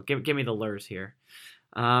up. So give me the Lurs here.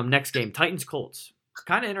 Next game, Titans Colts.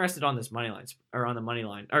 Kind of interested on this money line or on the money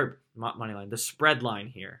line or not money line, the spread line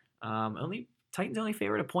here. Titans only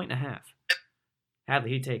favored 1.5. Hadley,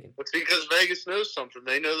 who you taking? It's because Vegas knows something.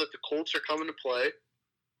 They know that the Colts are coming to play.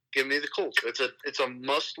 Give me the Colts. It's a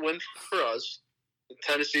must win for us.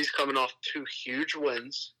 Tennessee's coming off 2 huge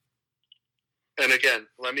wins. And again,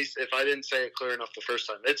 if I didn't say it clear enough the first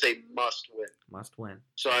time, it's a must win. Must win.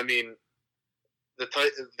 So I mean, the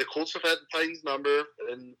Colts have had the Titans number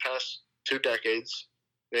in the past 2 decades.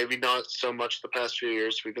 Maybe not so much the past few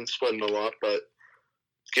years. We've been splitting a lot, but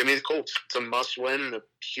give me the Colts. It's a must win and a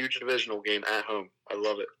huge divisional game at home. I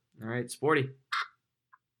love it. All right, Sporty.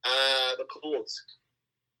 The Colts.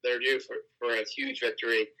 They're due for a huge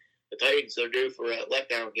victory. The Titans, they're due for a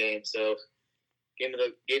letdown game. So give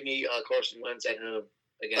me Carson Wentz at home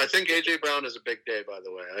again. I think A.J. Brown is a big day, by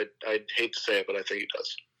the way. I'd hate to say it, but I think he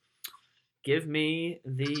does. Give me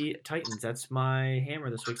the Titans. That's my hammer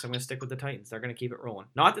this week, so I'm going to stick with the Titans. They're going to keep it rolling.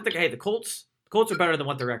 Not that the Colts are better than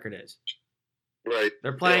what the record is. Right.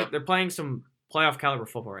 They're playing some playoff caliber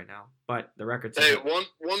football right now, but the record's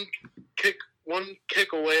one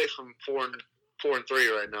kick away from 4-3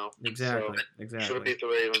 right now. Exactly. Should have beat the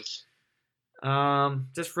Ravens.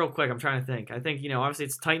 Just real quick, I'm trying to think. I think, obviously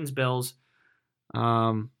it's Titans, Bills,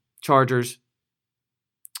 Chargers.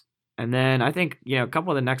 And then I think, a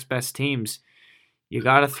couple of the next best teams, you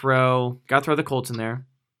got to throw the Colts in there.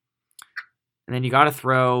 And then you got to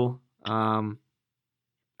throw,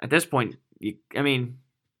 at this point, you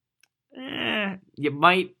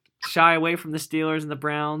might shy away from the Steelers and the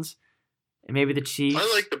Browns and maybe the Chiefs.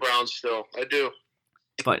 I like the Browns still. I do.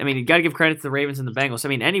 But, you got to give credit to the Ravens and the Bengals.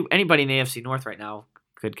 Anybody in the AFC North right now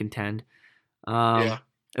could contend. Yeah.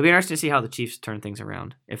 It'll be interesting to see how the Chiefs turn things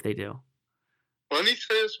around, if they do. Let me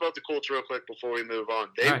say this about the Colts real quick before we move on.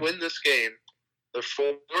 They win this game. They're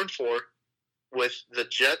 4-4 with the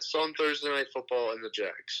Jets on Thursday Night Football and the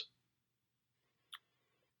Jags.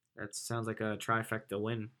 That sounds like a trifecta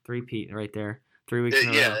win. 3-peat right there. 3 weeks in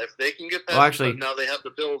a row. Yeah, if they can get past now they have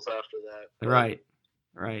the Bills after that.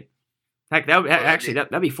 Right. Heck,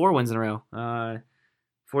 that'd be 4 wins in a row.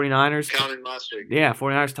 49ers. Counting last week. Yeah,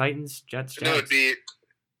 49ers, Titans, Jets, Jags. No, it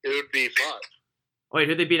would be 5. Wait,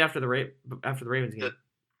 who did they beat after the Ravens game?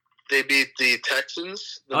 They beat the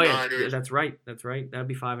Texans, the Niners. Yeah, that's right. That'd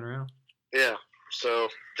be 5 in a row. Yeah, so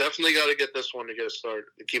definitely got to get this one to get a start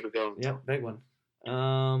to keep it going. Yep, big one.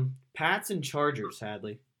 Pats and Chargers,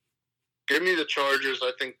 Hadley. Give me the Chargers.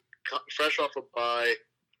 I think fresh off a bye,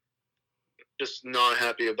 just not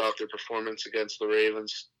happy about their performance against the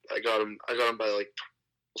Ravens. I got them by we'll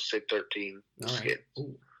say 13. All right.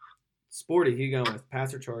 Ooh. Sporty, who you going with?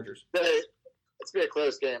 Pats or Chargers? It's been a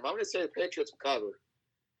close game. I'm going to say the Patriots will cover.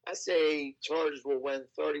 I say Chargers will win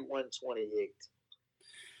 31-28.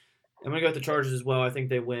 I'm going to go with the Chargers as well. I think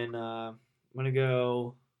they win. I'm going to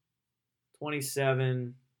go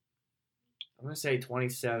 27. I'm going to say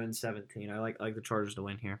 27-17. I like the Chargers to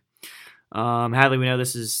win here. Hadley, we know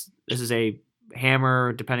this is a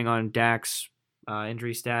hammer depending on Dak's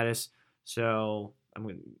injury status. So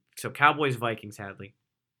Cowboys Vikings, Hadley.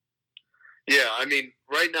 Yeah,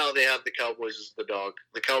 right now they have the Cowboys as the dog.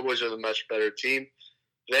 The Cowboys are the much better team.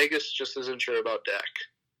 Vegas just isn't sure about Dak.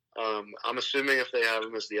 I'm assuming if they have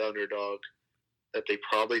him as the underdog, that they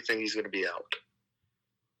probably think he's going to be out.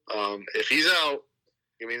 If he's out,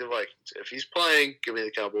 give me the Vikings. If he's playing, give me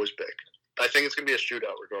the Cowboys big. I think it's going to be a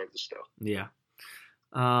shootout regardless, though. Yeah.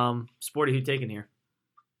 Sporty, who you taking here?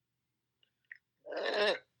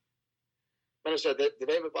 Minnesota, did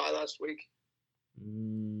they have a bye last week?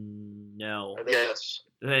 No. Yes.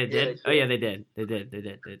 They did? Oh, yeah, they did. They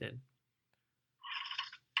did.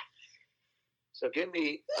 So give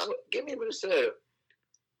me Minnesota.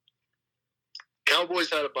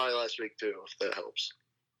 Cowboys had a bye last week, too, if that helps.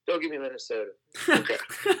 Don't give me Minnesota. Okay.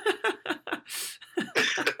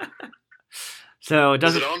 So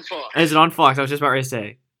is it on Fox? Is it on Fox? I was just about ready to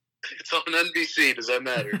say. It's on NBC. Does that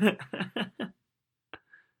matter?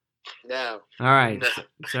 No. All right. No.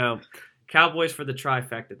 So Cowboys for the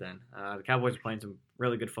trifecta then. The Cowboys are playing some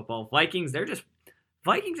really good football. Vikings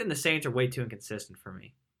and the Saints are way too inconsistent for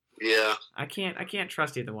me. Yeah. I can't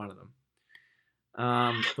trust either one of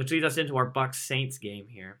them. Which leads us into our Bucs Saints game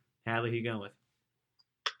here. Hadley, who you going with?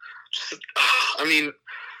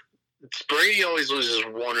 Brady always loses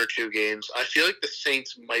 1 or 2 games. I feel like the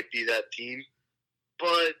Saints might be that team,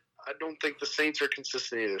 but I don't think the Saints are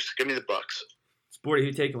consistent either. So give me the Bucs. Sporty, who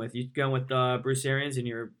you taking with? You going with Bruce Arians in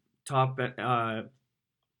your top NFL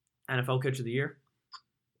Coach of the Year?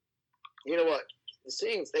 You know what? The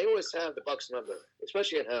Saints, they always have the Bucs number,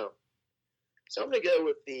 especially at home. So I'm going to go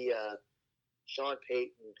with the Sean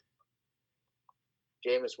Payton,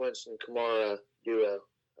 Jameis Winston, Kamara duo.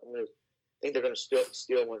 I think they're going to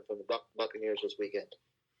steal one from the Buccaneers this weekend.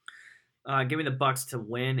 Give me the Bucs to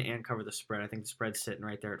win and cover the spread. I think the spread's sitting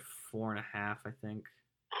right there at 4.5. I think,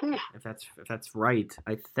 if that's right.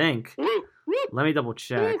 I think. Woo, woo, Let me double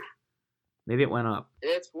check. woo. Maybe it went up.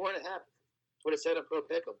 It's 4.5. That's what it said on Pro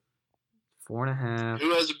Pick'em. 4.5.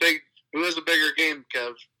 Who has a bigger game,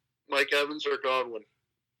 Kev? Mike Evans or Godwin?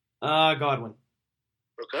 Godwin.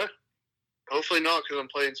 Okay. Hopefully not, because I'm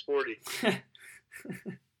playing Sporty.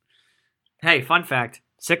 Hey, fun fact: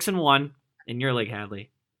 6-1 in your league, Hadley,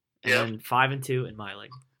 and Yeah. then 5-2 in my league.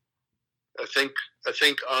 I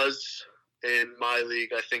think us in my league.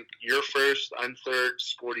 I think you're first. I'm third.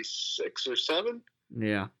 Sporty 6 or 7.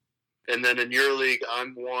 Yeah. And then in your league,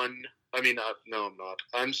 I'm 1. I mean, no, I'm not.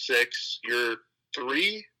 I'm 6. You're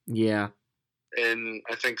 3. Yeah. And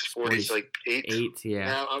I think Sporty's like 8. 8. Yeah.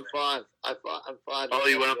 No, I'm 5. I'm 5. Oh,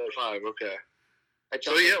 you went up to 5. Okay.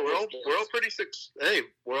 So yeah, we're all pretty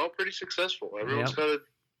we're all pretty successful. Everyone's got to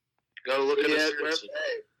look at it.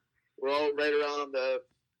 We're all right around the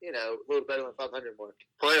a little better than 500 mark.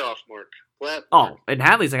 Playoff mark. Oh, and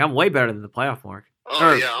Hadley's like, I'm way better than the playoff mark.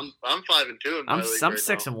 Oh yeah, I'm 5-2 in my league. I'm right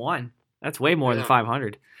 6-1. That's way more than Yeah.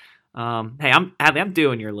 500. Hey, Hadley, I'm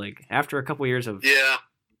due in your league after a couple years of Yeah,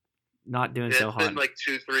 not doing it's so hot. been like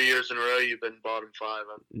 2-3 years in a row. You've been bottom 5.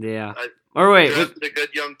 Yeah. I- Or wait, You drafted a good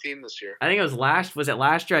young team this year. I think it was last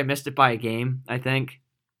year I missed it by a game, I think.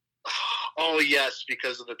 Oh yes,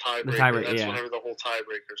 because of the tiebreaker. tiebreaker, That's yeah. whenever the whole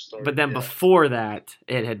tiebreaker started. But then yeah. before that,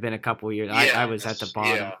 it had been a couple years. I Yeah, was at the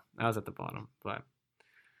bottom. yeah. I was at the bottom. But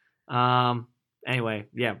anyway,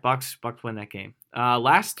 yeah, Bucks win that game.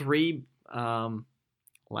 Last three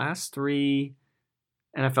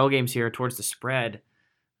NFL games here towards the spread.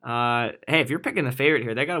 Hey, if you're picking the favorite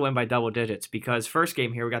here, they got to win by double digits because first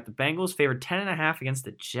game here we got the Bengals favored 10.5 against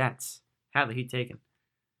the Jets. Hadley, who you taking?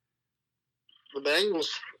 The Bengals.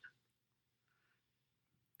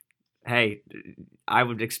 Hey, I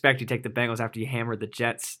would expect you to take the Bengals after you hammered the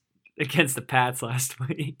Jets against the Pats last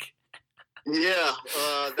week. Yeah,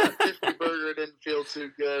 that 50 burger didn't feel too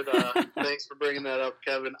good. Thanks for bringing that up,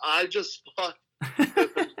 Kevin. I just thought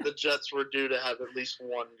that the Jets were due to have at least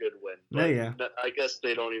one good win. Yeah. I guess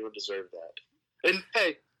they don't even deserve that. And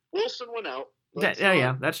hey, Wilson went out.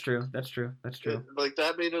 Yeah, that's true. Like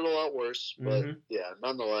that made it a lot worse. But Mhm. yeah,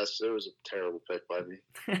 nonetheless, it was a terrible pick by me.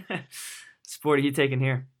 Sporty, you taking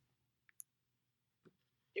here?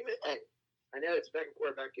 I know it's back and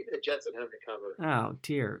forth. Give me the Jets at home to cover. Oh,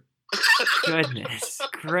 dear goodness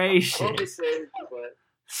gracious. Obviously, but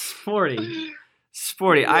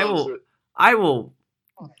Sporty, I will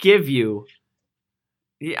give you.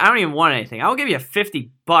 I don't even want anything. I will give you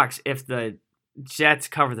 $50 if the Jets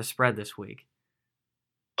cover the spread this week.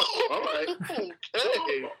 All right.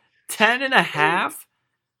 Okay. 10.5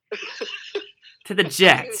 to the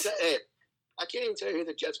Jets. I can't even tell you who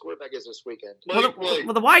the Jets quarterback is this weekend. Mike,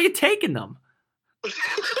 Well, then why are you taking them?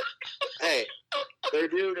 Hey, they're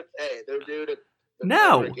due to.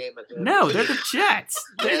 No. Game at the- No, they're the Jets.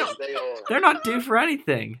 Yes, they are. They're not due for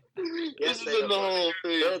anything. Yes, This they is in the are. whole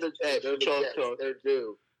They're thing. the Chalk, Jets. chalk. They're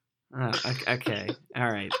due. Okay.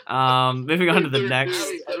 All right. Moving on to the They're next.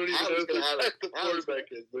 due. I don't even Howie's know gonna have it. who the Howie's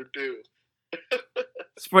quarterback is. They're due.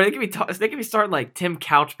 Sport, they could be starting like Tim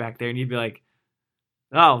Couch back there, and you'd be like,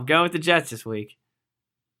 "Oh, going with the Jets this week."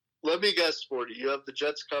 Let me guess, Sporty. You have the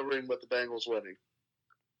Jets covering, but the Bengals winning.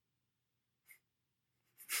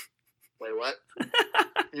 Wait, what?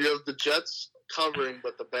 You have the Jets covering,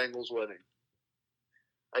 but the Bengals winning.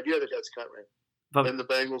 I do have the Jets covering. But And the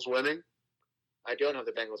Bengals winning? I don't have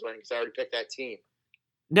the Bengals winning because I already picked that team.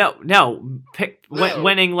 no, No.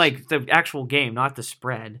 winning like the actual game, not the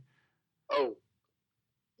spread. Oh,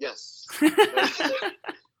 yes.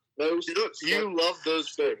 You love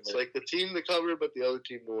those things. Like the team to cover, but the other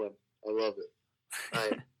team to win. I love it.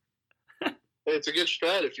 Right. Hey, it's a good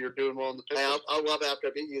strat if you're doing well in the Hey, pickup. I'll love it after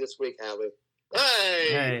I beat you this week, Howie.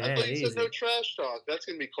 Hey, I thought you easy. said no trash talk. That's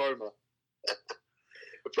going to be karma.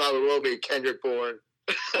 It probably will be Kendrick Bourne.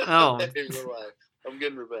 Oh. Hey, relax. I'm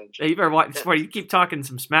getting revenge. Hey, you better watch. Sport, you keep talking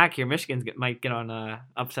some smack here. Michigan might get on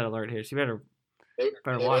upset alert here, so you better.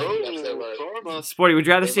 Better watch. Oh, karma. Sporty, would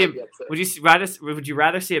you rather see? They might be upset. Would you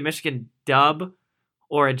rather see a Michigan dub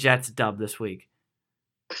or a Jets dub this week?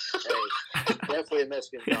 Hey, definitely a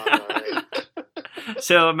Michigan dog. All right.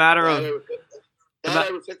 So a matter of Not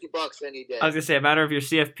over $50 any day. I was gonna say a matter of your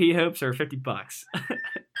CFP hopes or $50.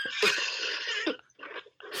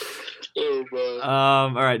 Oh, man.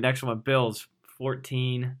 All right, next one. Bills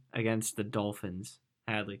 14 against the Dolphins.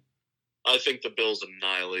 Hadley. I think the Bills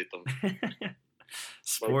annihilate them.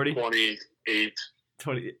 Sporty. Like 28.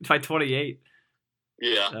 20 by 28.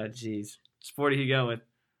 Yeah. Jeez. Sporty, who you going with?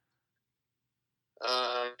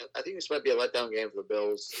 I think this might be a letdown game for the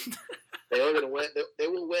Bills. They are going to win. They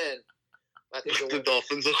will win. I think they'll The win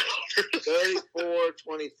Dolphins will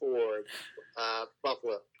 34-24.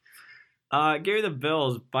 Buffalo. Give me the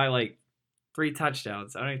Bills by like 3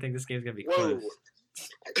 touchdowns. I don't even think this game's gonna be Whoa. close.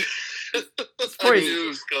 I knew it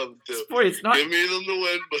was coming too. Sporty, it's not. Give me them to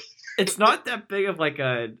win, but It's not that big of like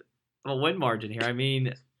a win margin here. I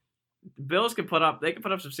mean, the Bills can put up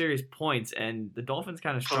some serious points, and the Dolphins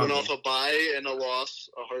kind of struggle. coming off a bye and a loss,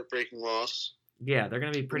 a heartbreaking loss. Yeah, they're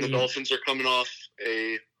gonna be And pretty. the Dolphins are coming off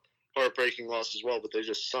a heartbreaking loss as well, but they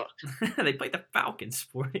just suck. They played the Falcons,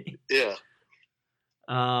 Sporty. Yeah.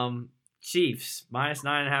 Chiefs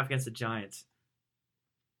 -9.5 against the Giants.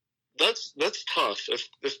 That's tough. If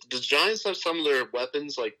the Giants have some of their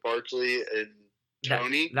weapons like Barkley and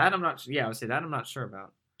Tony, That I'm not. Yeah, I would say that I'm not sure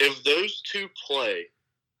about. if those two play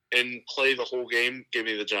the whole game, give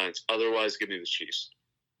me the Giants. Otherwise, give me the Chiefs.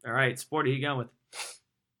 All right, Sporty, who you going with?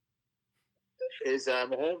 Is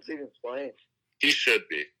Mahomes even playing? He should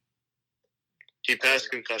be. He passed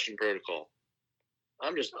concussion protocol.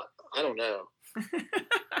 I don't know.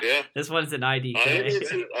 Yeah. This one's an IDK.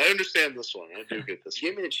 I understand this one. I do get this one.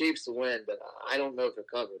 Give me the Chiefs to win, but I don't know if they're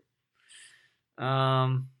covered.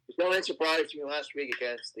 Um, No one surprised me last week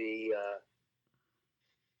against the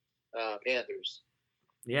Panthers.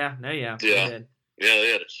 yeah, no, yeah, Yeah. they did. Yeah, they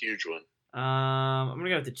had a huge one. I'm gonna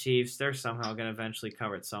go with the Chiefs. They're somehow gonna eventually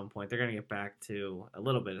cover at some point. They're gonna get back to a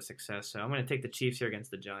little bit of success. So I'm gonna take the Chiefs here against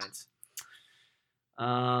the Giants.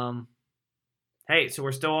 Hey, so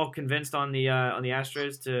we're still all convinced on the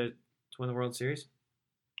Astros to win the World Series?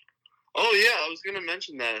 Oh yeah, I was gonna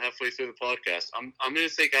mention that halfway through the podcast. I'm gonna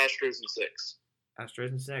take Astros in 6. Astros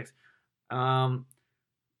in 6. I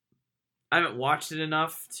haven't watched it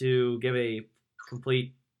enough to give a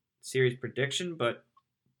complete series prediction, but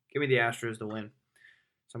give me the Astros to win.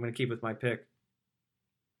 So I'm going to keep with my pick.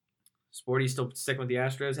 Sporty, still sticking with the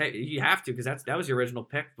Astros? Hey, you have to, because that was your original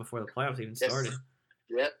pick before the playoffs even started.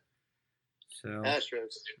 Yep. So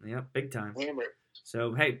Astros. yeah, big time. Hammer.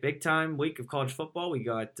 So hey, big time week of college football. We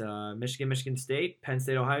got Michigan State, Penn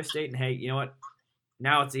State, Ohio State, and hey, you know what?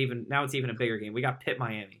 Now it's even a bigger game. We got Pitt,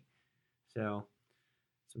 Miami. So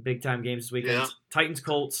some big time games this weekend. Yeah. Titans,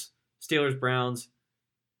 Colts, Steelers, Browns,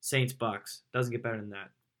 Saints, Bucks. Doesn't get better than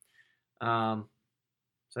that. So I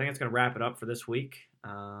think that's going to wrap it up for this week.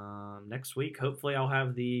 Next week, hopefully, I'll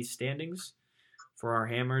have the standings for our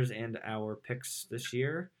hammers and our picks this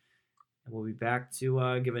year, and we'll be back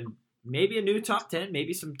to giving maybe a new top 10,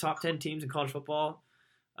 maybe some top 10 teams in college football.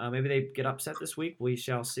 Maybe they get upset this week. We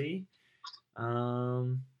shall see.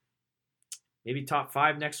 Maybe top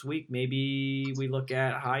 5 next week. Maybe we look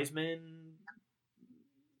at Heisman.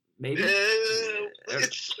 Maybe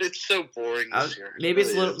It's so boring this year. maybe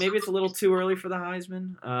it's really maybe it's a little too early for the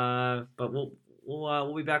Heisman. But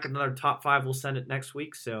we'll be back with another top 5. We'll send it next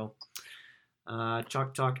week. So,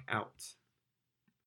 Chalk Talk out.